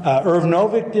 Irv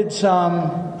Novick did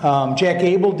some, Jack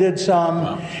Abel did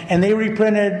some, and they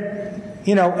reprinted.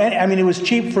 You know, I mean, it was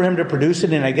cheap for him to produce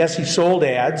it, and I guess he sold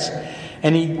ads,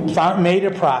 and he made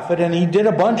a profit, and he did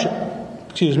a bunch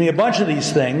of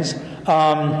these things.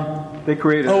 They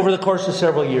created over the course of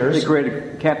several years. They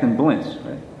created Captain Blintz,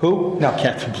 right? Who? No,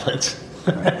 Captain Blintz.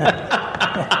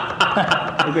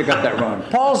 I think I got that wrong.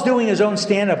 Paul's doing his own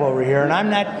stand-up over here, and I'm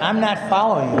not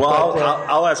following. Well,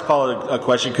 I'll ask Paul a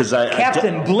question because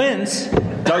Captain Blintz.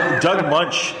 Doug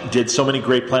Munch did so many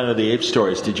great Planet of the Apes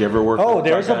stories. Did you ever work with Doug? Oh,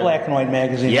 there's a on black and white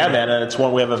magazine. Yeah, man, and it's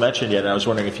one we haven't mentioned yet. And I was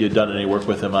wondering if you had done any work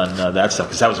with him on that stuff,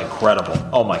 because that was incredible.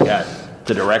 Oh, my God.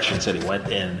 The directions that he went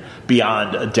in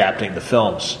beyond adapting the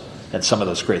films and some of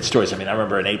those great stories. I mean, I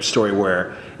remember an ape story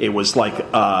where it was like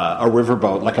a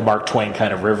riverboat, like a Mark Twain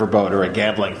kind of riverboat or a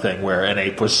gambling thing where an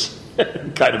ape was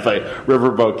kind of a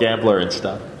riverboat gambler and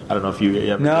stuff. I don't know if you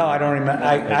ever. No, I don't remember.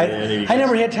 I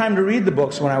never had time to read the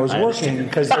books when I was working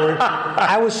because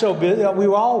I was so busy. We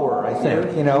all were, I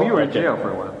think. You know, you were in jail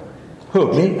for a while.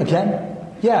 Who? Me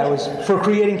again? Yeah, it was for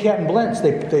creating Captain Blintz.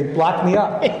 They blocked me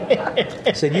up.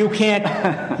 Said you can't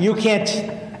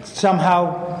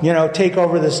somehow take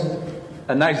over this.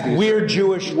 A nice weird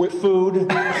Jewish food.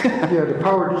 Yeah, the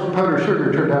powdered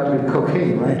sugar turned out to be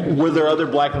cocaine, right? Were there other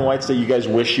black and whites that you guys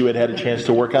wish you had had a chance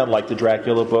to work on, like the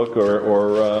Dracula book or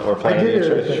Planet I did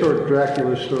a short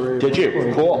Dracula story. Did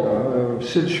you? Cool.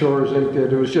 Sid Shores ate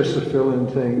that. It was just a fill-in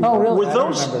thing. Oh, really?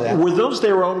 Were those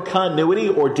their own continuity,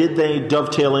 or did they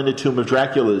dovetail into Tomb of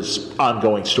Dracula's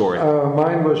ongoing story?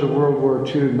 Mine was a World War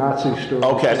II Nazi story.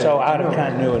 Okay. So out of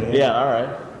continuity. Yeah, all right.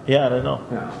 Yeah, I don't know.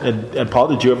 Yeah. And Paul,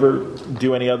 did you ever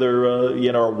do any other,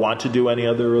 or want to do any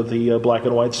other of the black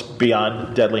and whites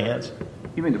beyond Deadly Hands?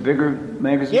 You mean the bigger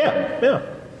magazine? Yeah.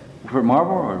 For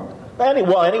Marvel or?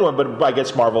 Anyone, but I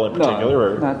guess Marvel in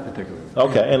particular. No, not particularly.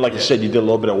 Okay, and like you said, you did a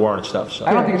little bit of Warren stuff. So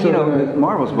I don't think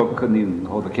Marvel's book couldn't even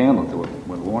hold a candle to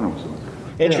what Warner was doing.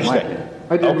 Interesting.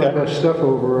 I did my best stuff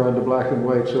over on the Black and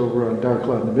Whites, over on Dark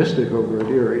Cloud and the Mystic, over at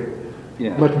Erie.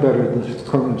 Yeah. Much better than the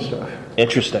Conan stuff.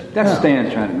 Interesting. That's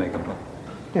Stan trying to make a book.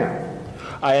 Yeah.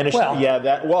 I understand.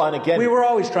 Well, and again, we were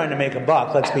always trying to make a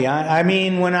buck. Let's be honest. I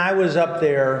mean, when I was up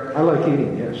there, I like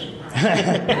eating. Yes.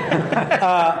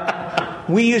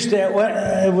 we used to.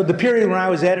 With the period when I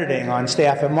was editing on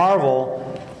staff at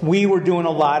Marvel, we were doing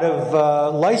a lot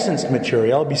of licensed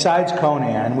material. Besides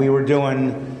Conan, we were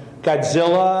doing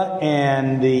Godzilla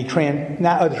and the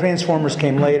Transformers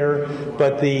came later,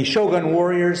 but the Shogun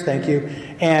Warriors, thank you,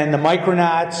 and the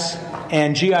Micronauts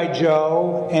and G.I.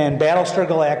 Joe and Battlestar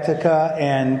Galactica,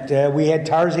 and we had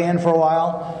Tarzan for a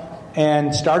while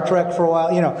and Star Trek for a while,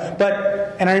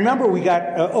 and I remember we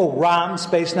got ROM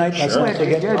Space Knight. Sure.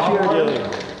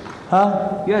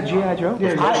 Huh? Yeah, G.I. Joe.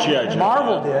 G.I. Joe.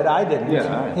 Marvel did. I didn't.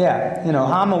 Yeah.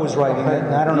 Hama was writing it,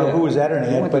 and I don't know who was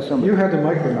editing it, but You had the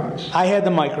Micronauts. I had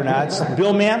the Micronauts.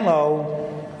 Bill Mantlo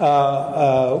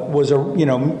was a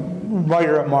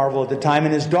writer at Marvel at the time,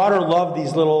 and his daughter loved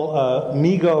these little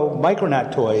Mego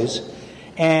Micronaut toys,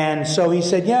 and so he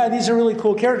said, "Yeah, these are really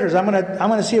cool characters. I'm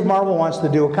gonna see if Marvel wants to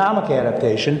do a comic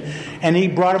adaptation." And he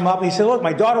brought them up. And he said, "Look,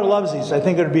 my daughter loves these. I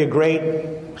think it would be a great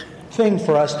thing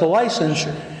for us to license."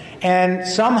 And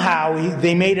somehow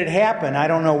they made it happen. I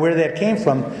don't know where that came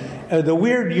from. The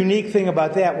weird, unique thing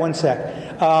about that,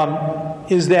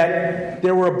 is that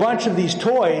there were a bunch of these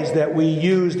toys that we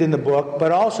used in the book,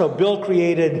 but also Bill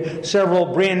created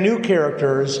several brand new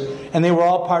characters, and they were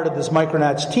all part of this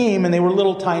Micronauts team, and they were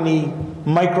little tiny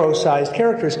micro-sized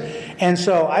characters. And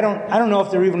so I don't know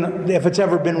if it's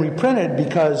ever been reprinted,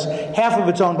 because half of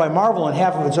it's owned by Marvel and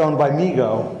half of it's owned by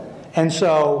Mego.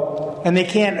 And they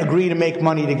can't agree to make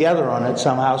money together on it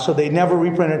somehow, so they never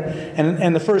reprinted.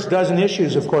 And the first dozen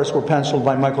issues, of course, were penciled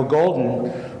by Michael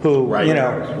Golden, who, right.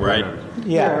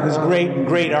 Yeah, who's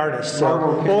great artist.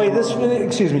 So,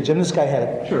 excuse me, Jim, this guy had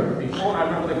it. Sure. Before, I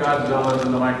remember the Godzilla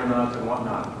and the Micronauts and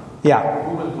whatnot. Yeah.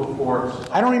 Who was before?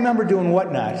 I don't remember doing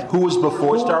whatnot. Who was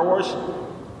before Star Wars?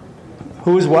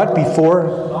 Who was what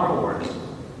before? Star Wars.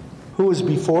 Who was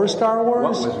before Star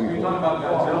Wars? You talk about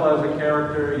Godzilla as a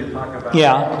character, you talk about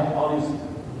all these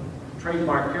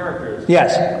trademark characters.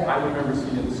 Yes. I remember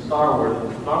seeing Star Wars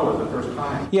the first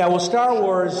time. Yeah, well, Star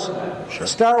Wars,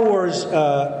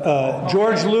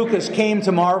 George Lucas came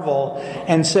to Marvel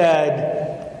and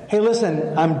said, "Hey,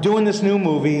 listen, I'm doing this new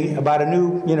movie about a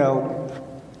new,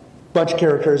 bunch of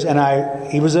characters," and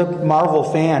he was a Marvel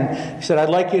fan. He said, "I'd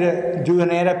like you to do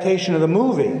an adaptation of the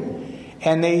movie."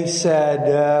 And they said,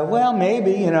 "Well,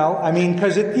 maybe,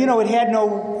 because it had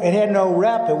no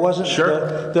rep. It wasn't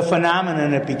the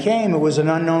phenomenon it became. It was an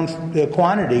unknown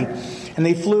quantity." And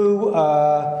they flew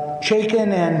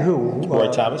Chaykin and who? Roy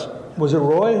Thomas. Was it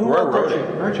Roy? Who?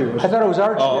 Archie was. I thought it was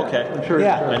Archie. Oh, okay. I'm sure.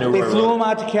 Yeah, I knew they Roy flew him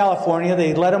out to California.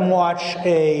 They let him watch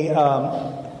a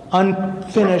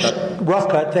unfinished rough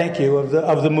cut. Thank you,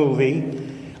 of the movie.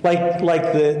 Like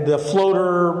the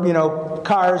floater,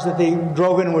 cars that they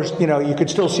drove in was, you could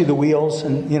still see the wheels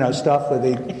and stuff that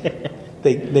they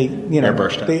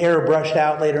airbrushed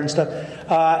out later and stuff.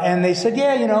 And they said,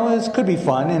 "Yeah, this could be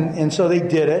fun," and so they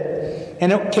did it,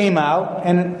 and it came out,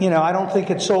 and I don't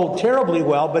think it sold terribly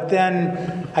well, but then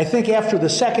I think after the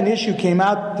second issue came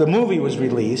out, the movie was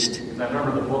released. I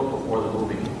remember the book before the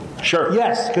movie. Sure.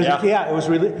 Yes, because it was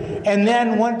released, and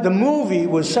then when the movie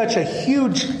was such a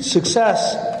huge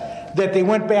success that they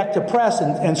went back to press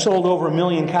and sold over 1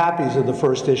 million copies of the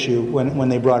first issue when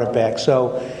they brought it back.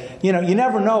 So, you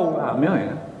never know. Wow, 1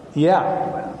 million.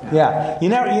 Yeah. You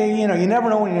never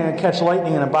know when you're going to catch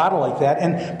lightning in a bottle like that.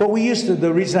 The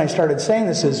reason I started saying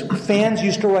this is fans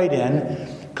used to write in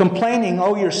complaining,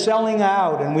 "Oh, you're selling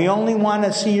out, and we only want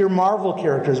to see your Marvel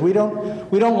characters. We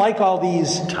don't like all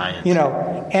these tie-ins."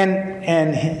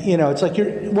 It's like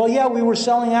we were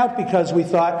selling out because we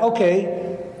thought,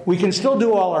 okay, we can still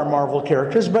do all our Marvel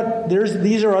characters, but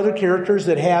these are other characters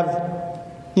that have,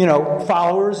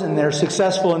 followers, and they're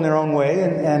successful in their own way,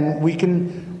 and we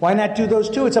can. Why not do those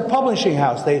too? It's a publishing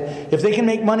house. If they can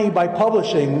make money by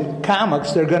publishing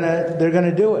comics, they're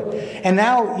gonna do it. And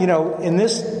now, in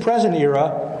this present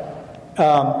era,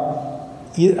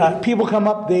 people come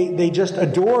up, they just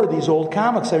adore these old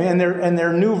comics. I mean, and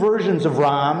they're new versions of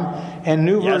ROM and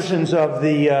new versions of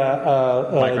the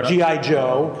G.I.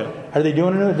 Joe. Okay. Are they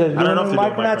doing it? I don't know if they're doing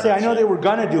Micronauts? I know they were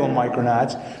gonna do them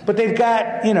Micronauts, but they've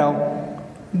got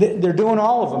they're doing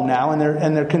all of them now,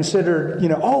 and they're considered.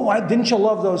 Why didn't you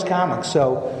love those comics?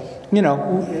 So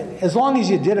as long as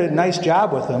you did a nice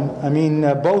job with them. I mean,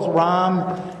 both Rom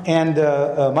and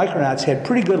Micronauts had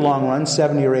pretty good long runs,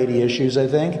 70 or 80 issues, I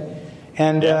think.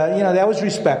 And, that was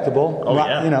respectable. Oh,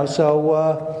 yeah.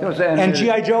 And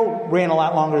G.I. Joe ran a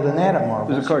lot longer than that at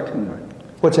Marvel. It was a cartoon, right?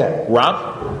 What's that?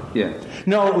 Rob? Yeah.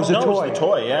 No, it was a toy. It was a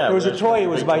toy, yeah. It was a toy. It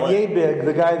was by Yabig,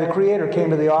 the creator,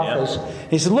 came to the office. Yeah.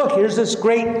 He said, look, here's this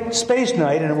great Space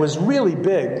Knight, and it was really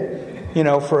big,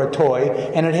 for a toy,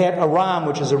 and it had a ROM,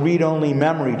 which is a read-only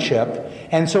memory chip,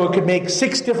 and so it could make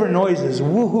 6 different noises,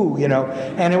 woohoo,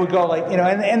 and it would go like,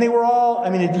 and they were all,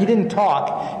 he didn't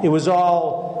talk, it was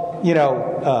all,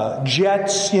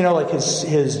 jets, like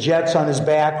his jets on his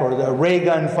back, or the ray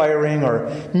gun firing, or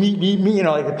me,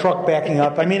 like a truck backing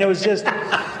up. It was just,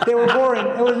 they were boring.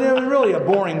 It was really a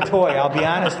boring toy, I'll be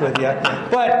honest with you.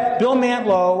 But Bill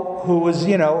Mantlo, who was,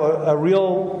 a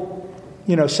real,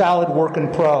 solid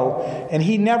working pro, and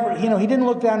he never, he didn't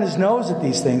look down his nose at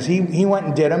these things. He went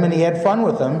and did them, and he had fun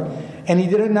with them, and he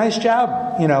did a nice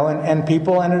job, and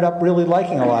people ended up really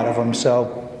liking a lot of them,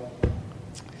 so.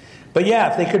 But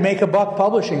yeah, if they could make a buck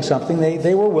publishing something,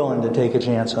 they were willing to take a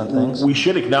chance on things. We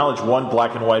should acknowledge one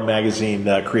black and white magazine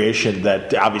creation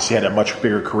that obviously had a much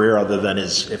bigger career other than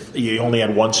if he only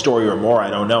had one story or more, I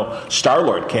don't know.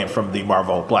 Star-Lord came from the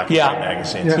Marvel black and white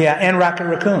magazines. Yeah, and Rocket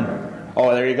Raccoon.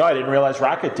 Oh, there you go. I didn't realize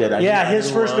Rocket did.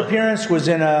 His first appearance was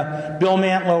in Bill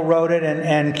Mantlo wrote it,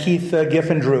 and Keith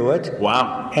Giffen drew it.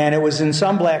 Wow. And it was in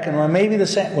some black and white. Maybe the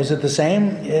same. Was it the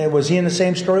same? Was he in the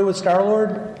same story with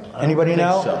Star-Lord? Anybody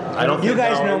know? So. I don't think you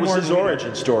guys know. It was more his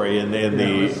origin story in the.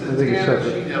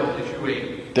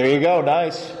 There you go.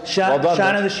 Nice. Well done.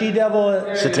 Shauna the She-Devil.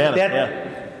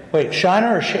 Satana. Wait, Shauna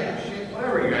or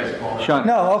whatever you guys call it. Shauna.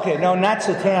 No, okay, no, not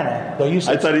Satana. Though you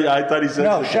said I thought he said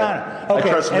no, Satana. Shauna.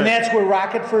 Okay, and that's where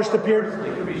Rocket first appeared.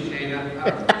 It could be Shayna.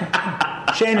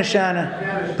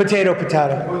 Shauna. Potato.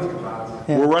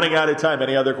 Yeah. We're running out of time.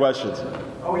 Any other questions?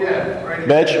 Oh yeah, right.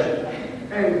 Mitch.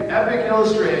 Hey, Epic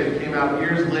Illustrated came out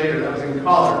years later. That was in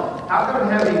color. How come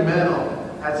Heavy Metal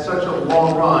had such a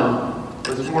long run,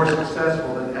 was more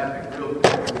successful than Epic?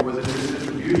 Was it just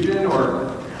distribution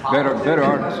or better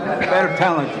artists, better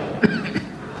talent?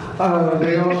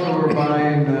 They also were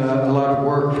buying a lot of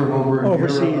work from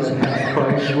overseas at half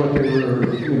price. What they were,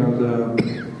 the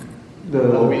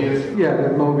Mobius. Yeah,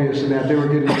 the Mobius and that. They were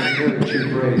getting a very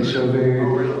cheap rate, so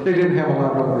they didn't have a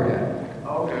lot of overhead.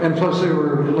 Okay. And plus, they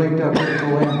were linked up with the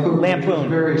Lampoon. Which was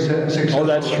very successful. Oh,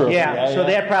 that's true. Yeah, so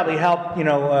that probably helped.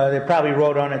 They probably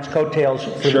rode on its coattails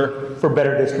for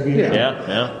better distribution.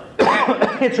 Yeah.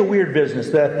 It's a weird business.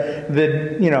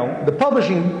 The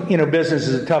publishing business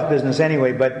is a tough business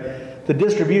anyway. But the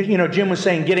distribution, Jim was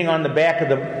saying, getting on the back of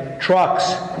the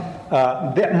trucks.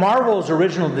 Marvel's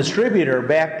original distributor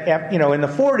back, in the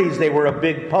 40s, they were a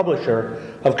big publisher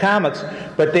of comics,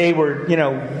 but they were,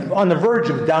 on the verge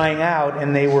of dying out,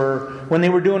 and when they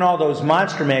were doing all those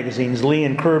monster magazines, Lee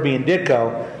and Kirby and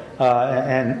Ditko,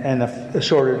 and a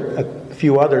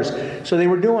few others. So they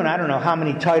were doing, I don't know how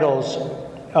many titles,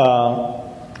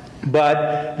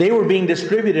 but they were being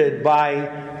distributed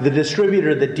by the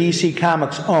distributor that DC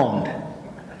Comics owned.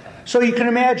 So you can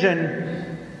imagine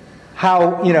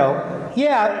how,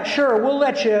 yeah, sure, we'll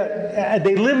let you.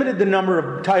 They limited the number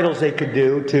of titles they could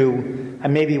do to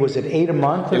maybe, was it 8 a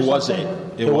month? Or it was something?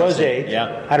 8. It was 8.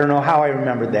 Yeah. I don't know how I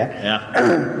remembered that.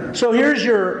 Yeah. So here's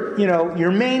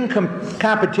your main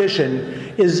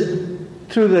competition is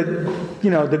through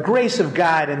the grace of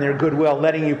God and their goodwill,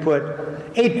 letting you put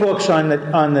 8 books on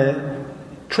the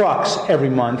trucks every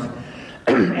month.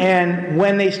 And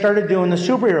when they started doing the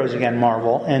superheroes again,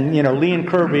 Marvel, and Lee and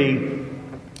Kirby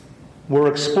were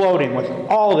exploding with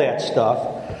all that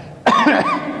stuff.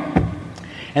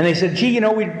 And they said, gee,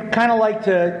 we'd kind of like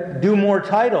to do more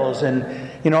titles,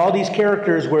 and all these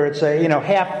characters where it's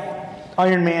half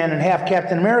Iron Man and half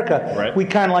Captain America. Right. We'd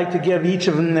kind of like to give each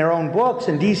of them their own books.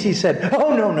 And DC said,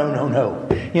 oh, no.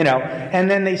 And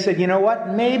then they said, you know what?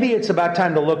 Maybe it's about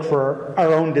time to look for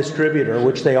our own distributor,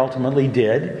 which they ultimately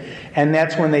did. And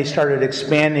that's when they started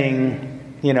expanding,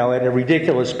 at a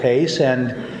ridiculous pace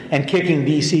and kicking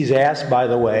DC's ass, by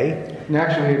the way. And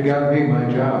actually, it got me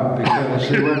my job because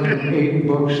they went from 8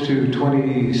 books to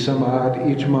 20 some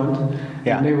odd each month.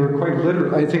 Yeah. And they were quite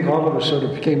literal. I think all of us sort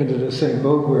of came into the same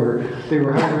boat where they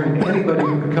were hiring anybody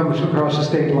who could come across the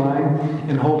state line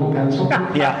and hold a pencil.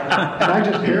 Yeah. And I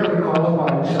just barely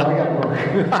qualified, so I got work.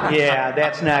 Yeah,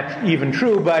 that's not even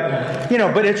true, but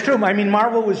but it's true. I mean,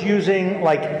 Marvel was using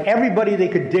everybody they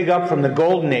could dig up from the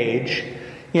Golden Age.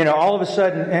 All of a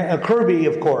sudden, Kirby,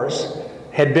 of course,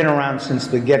 had been around since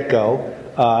the get-go.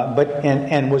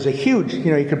 and was a huge,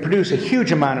 he could produce a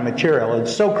huge amount of material.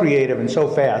 It's so creative and so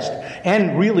fast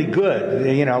and really good.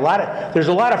 There's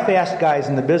a lot of fast guys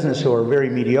in the business who are very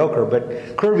mediocre,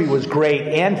 but Kirby was great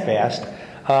and fast.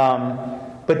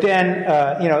 But then,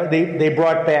 they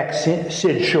brought back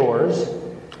Sid Shores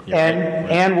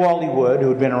and Wally Wood, who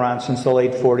had been around since the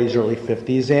late 40s, early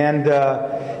 50s, and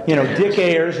Dick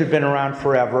Ayers, who'd been around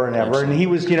forever and ever. And he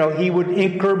was, he would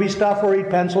ink Kirby stuff or he'd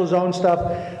pencil his own stuff.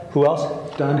 Who else?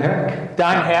 Don Heck.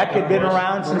 Don Heck had been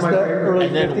around since the early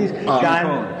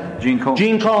 50s.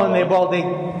 Gene Colan. They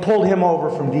pulled him over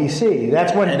from D.C.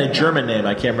 That's when. And a German name,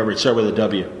 I can't remember. It started with a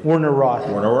W. Werner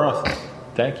Roth.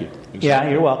 Thank you. Exactly. Yeah,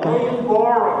 you're welcome. Wayne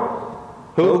Boring.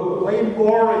 Who? Wayne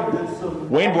Boring did some.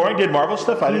 Wayne Boring did Marvel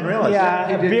stuff? I didn't realize that.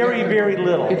 Yeah, very, very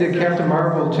little. He did Captain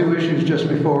Marvel 2 issues just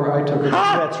before I took it.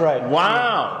 That's right.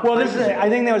 Wow. Well, I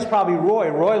think that was probably Roy.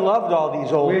 Roy loved all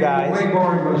these old guys. Wayne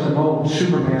Boring was an old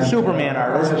Superman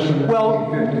artist. Well,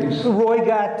 Roy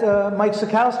got Mike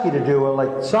Sikowski to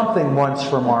do something once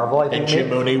for Marvel. I think. And Jim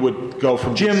Mooney would go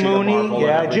from Jim DC Mooney. to Marvel.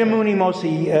 Yeah, Jim Mooney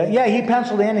mostly. He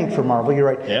penciled and inked for Marvel. You're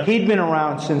right. Yeah. He'd been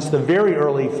around since the very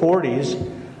early 40s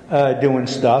doing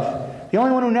stuff. The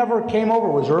only one who never came over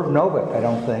was Irv Novick, I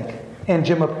don't think, and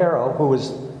Jim Aparo, who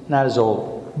was not as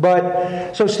old.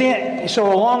 But so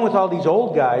along with all these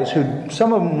old guys, who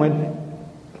some of them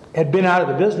had been out of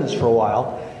the business for a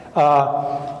while,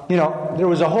 there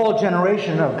was a whole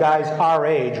generation of guys our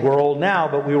age. We're old now,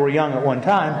 but we were young at one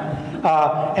time,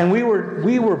 and we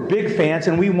were big fans,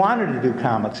 and we wanted to do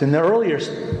comics. In the earlier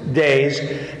days,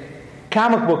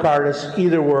 comic book artists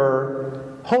either were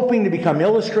hoping to become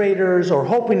illustrators or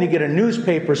hoping to get a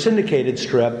newspaper syndicated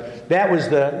strip. That was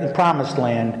the promised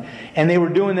land. And they were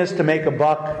doing this to make a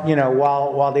buck,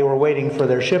 while they were waiting for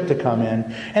their ship to come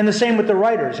in. And the same with the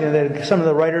writers. Some of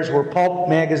the writers were pulp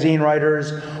magazine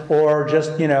writers or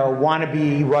just,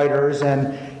 wannabe writers.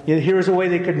 And here's a way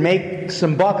they could make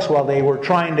some bucks while they were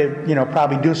trying to,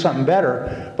 probably do something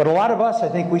better. But a lot of us, I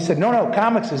think, we said, no,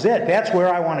 comics is it. That's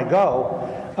where I want to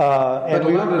go. But a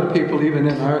lot of the people, even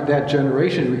in that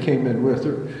generation we came in with,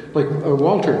 like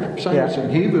Walter Simonson,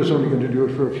 he was only going to do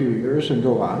it for a few years and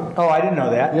go on. Oh, I didn't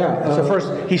know that. Yeah, that's the first.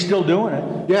 He's still doing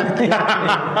it.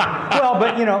 Yeah.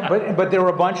 Well, but there were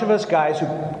a bunch of us guys who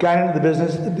got into the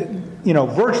business,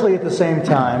 virtually at the same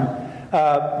time.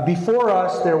 Before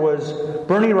us, there was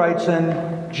Bernie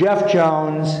Wrightson, Jeff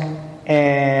Jones,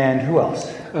 and who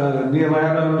else? Neil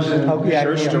Adams and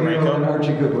and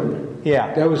Archie Goodwin.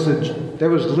 Yeah, that was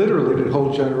literally the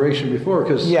whole generation before,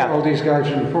 because all these guys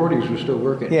in the 40s were still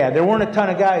working. Yeah, there weren't a ton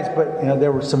of guys, but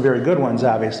there were some very good ones,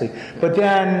 obviously. But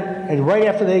then, right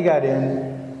after they got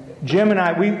in, Jim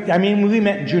and we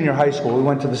met in junior high school. We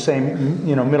went to the same,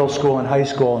 middle school and high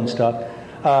school and stuff.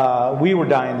 We were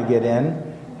dying to get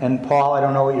in, and Paul, I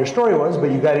don't know what your story was, but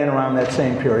you got in around that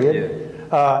same period. Yeah.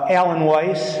 Alan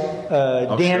Weiss,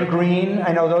 Dan Green.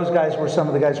 I know those guys were some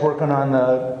of the guys working on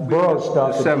the Burroughs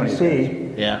stuff at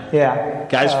DC. Yeah.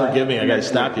 Guys, forgive me. I got to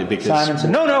stop you because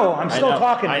Simonson. No, I'm still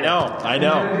talking. I know.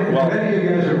 Many of you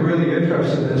guys are really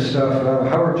interested in this stuff.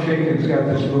 Howard Chaykin's got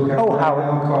this book out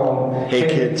now called Hey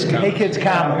Kids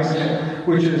Comics,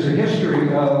 which is a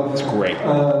history of it's great.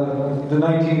 The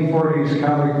 1940s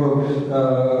comic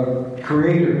book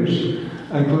creators,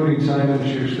 including Simon &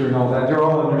 Schuster and all that. They're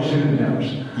all under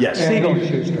pseudonyms. Yes. Siegel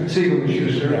and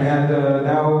Schuster. And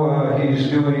now he's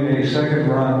doing a second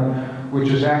run, which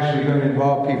is actually going to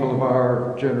involve people of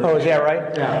our generation. Oh, is that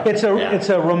right? Yeah. It's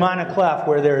a Romana Clef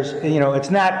where there's,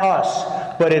 it's not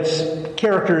us, but it's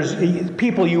characters,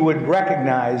 people you would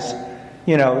recognize,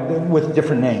 with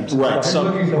different names. Right.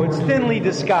 So it's thinly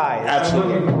disguised.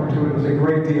 Absolutely. I'm looking forward to it. It's a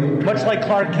great deal. Much like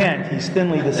Clark Kent, he's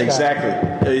thinly disguised. Exactly.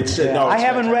 I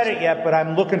haven't read it yet, but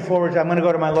I'm looking forward to. I'm going to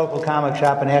go to my local comic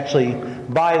shop and actually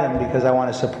buy them because I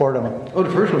want to support them. Oh,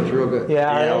 the first one's real good.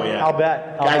 I'll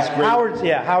bet. Guys,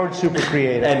 great. Howard's super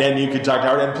creative. And then you can talk to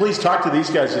Howard, and please talk to these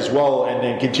guys as well, and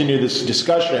then continue this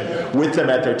discussion with them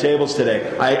at their tables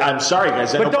today. I'm sorry,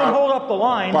 guys. But don't hold up the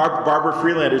line. Barbara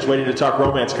Freelander's waiting to talk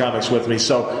romance comics with me.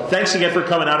 So thanks again for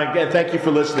coming out, and again, tink you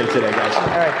for listening today, guys. All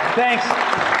right, thanks.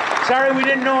 Sorry we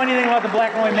didn't know anything about the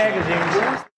black and white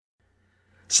magazines.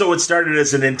 So it started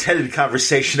as an intended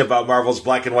conversation about Marvel's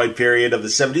black and white period of the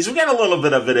 70s. We got a little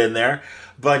bit of it in there,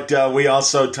 but we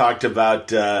also talked about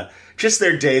just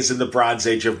their days in the Bronze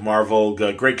Age of Marvel.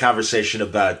 Great conversation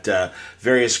about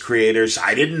various creators.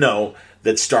 I didn't know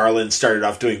that Starlin started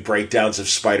off doing breakdowns of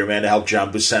Spider-Man to help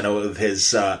John Buscema with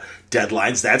his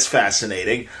deadlines. That's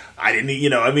fascinating. I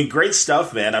didn't, great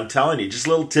stuff, man. I'm telling you, just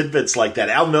little tidbits like that.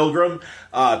 Al Milgrom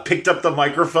picked up the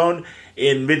microphone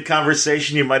in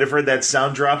mid-conversation, you might have heard that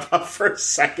sound drop up for a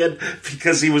second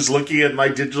because he was looking at my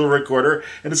digital recorder.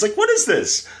 And it's like, what is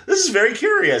this? This is very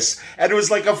curious. And it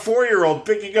was like a 4-year-old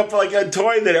picking up like a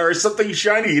toy or something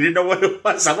shiny. He didn't know what it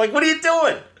was. I'm like, what are you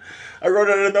doing? I wrote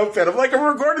it on a notepad. I'm like, I'm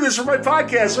recording this for my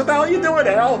podcast. What the hell are you doing,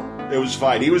 Al? It was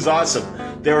fine. He was awesome.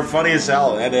 They were funny as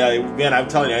hell. And, man, I'm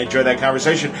telling you, I enjoyed that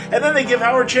conversation. And then they give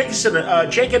Howard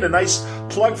Chaykin a nice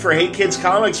plug for Hey Kids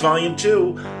Comics Volume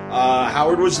 2.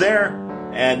 Howard was there.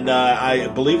 And I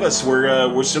believe us,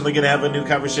 we're certainly going to have a new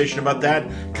conversation about that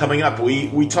coming up.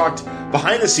 We talked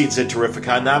behind the scenes at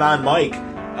Terrificon, not on mic.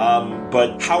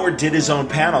 But Howard did his own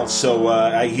panel,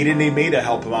 so he didn't need me to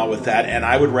help him out with that. And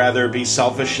I would rather be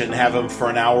selfish and have him for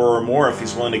an hour or more if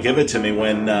he's willing to give it to me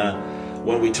when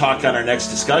we talk on our next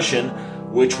discussion,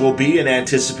 which will be in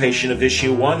anticipation of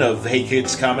issue 1 of Hey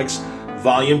Kids Comics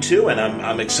Volume 2. And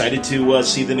I'm excited to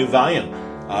see the new volume.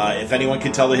 If anyone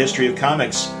can tell the history of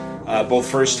comics, both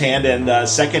firsthand and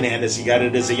secondhand, as he got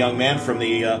it as a young man from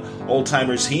the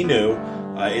old-timers he knew,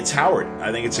 it's Howard.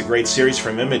 I think it's a great series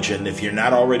from Image, and if you're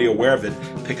not already aware of it,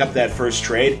 pick up that first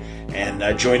trade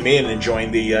and join me in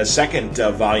enjoying the second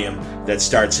volume that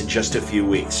starts in just a few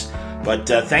weeks. But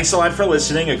thanks a lot for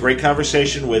listening. A great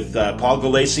conversation with Paul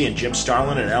Gulacy and Jim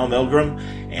Starlin and Al Milgrom,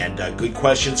 and good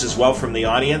questions as well from the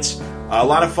audience. A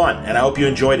lot of fun, and I hope you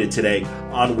enjoyed it today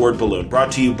on Word Balloon,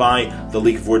 brought to you by the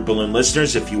League of Word Balloon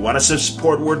listeners. If you want to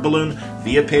support Word Balloon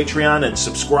via Patreon and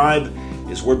subscribe,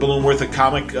 is Word Balloon worth a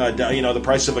comic, the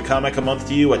price of a comic a month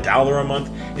to you, $1 a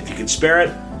month? If you can spare it,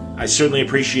 I certainly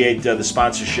appreciate the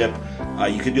sponsorship.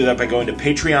 You can do that by going to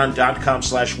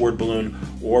patreon.com/wordballoon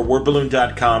or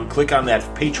wordballoon.com. Click on that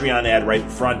Patreon ad right in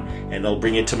front, and it'll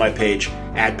bring you to my page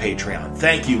at Patreon.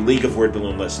 Thank you, League of Word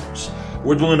Balloon listeners.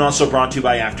 Word Balloon also brought to you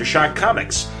by Aftershock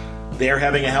Comics. They're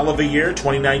having a hell of a year,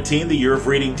 2019, the year of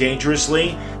reading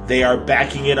dangerously. They are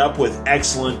backing it up with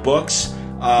excellent books.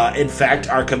 In fact,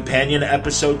 our companion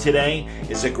episode today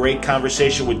is a great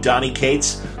conversation with Donnie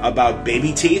Cates about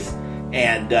Baby Teeth,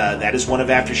 and that is one of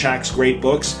Aftershock's great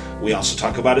books. We also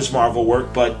talk about his Marvel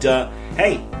work, but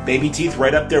hey, Baby Teeth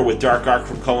right up there with Dark Arc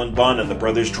from Cullen Bunn and The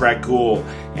Brothers Dracul,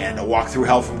 and A Walk Through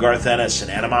Hell from Garth Ennis,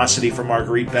 and Animosity from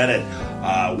Marguerite Bennett.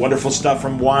 Wonderful stuff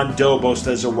from Juan Doe, both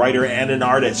as a writer and an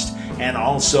artist. And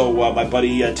also my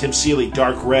buddy Tim Seeley,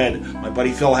 Dark Red. My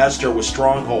buddy Phil Hester with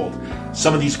Stronghold.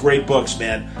 Some of these great books,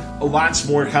 man. Lots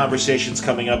more conversations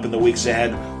coming up in the weeks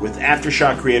ahead with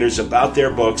Aftershock creators about their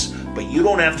books, but you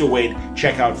don't have to wait.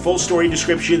 Check out full story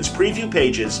descriptions, preview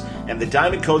pages, and the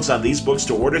diamond codes on these books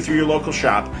to order through your local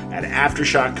shop at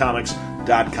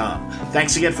AftershockComics.com.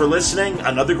 Thanks again for listening.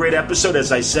 Another great episode,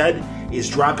 as I said, is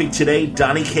dropping today.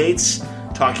 Donnie Cates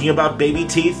talking about Baby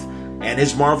Teeth and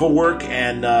his Marvel work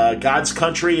and God's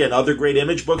Country and other great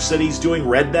Image books that he's doing,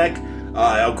 Redneck.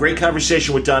 A great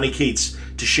conversation with Donnie Cates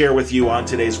to share with you on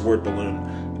today's Word Balloon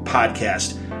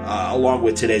podcast, along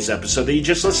with today's episode that you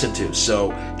just listened to.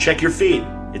 So check your feed.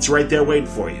 It's right there waiting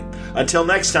for you. Until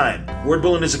next time, Word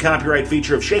Balloon is a copyright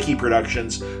feature of Shaky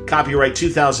Productions, copyright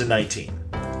 2019.